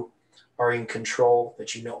you are in control,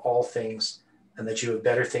 that you know all things, and that you have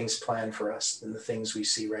better things planned for us than the things we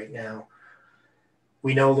see right now.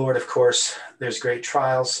 We know, Lord, of course, there's great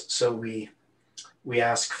trials, so we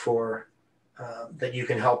ask for that you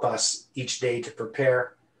can help us each day to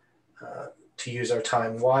prepare, to use our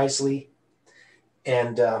time wisely.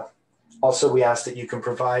 And also we ask that you can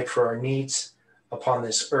provide for our needs upon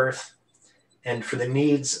this earth and for the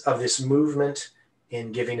needs of this movement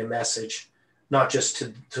in giving a message, not just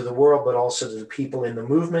to the world, but also to the people in the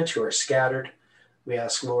movement who are scattered. We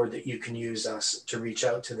ask, Lord, that you can use us to reach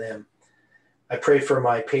out to them. I pray for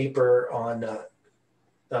my paper on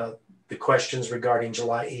the questions regarding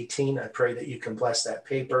July 18. I pray that you can bless that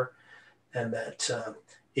paper and that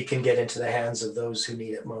it can get into the hands of those who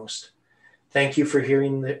need it most. Thank you for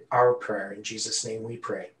hearing our prayer. In Jesus' name we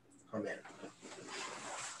pray. Amen.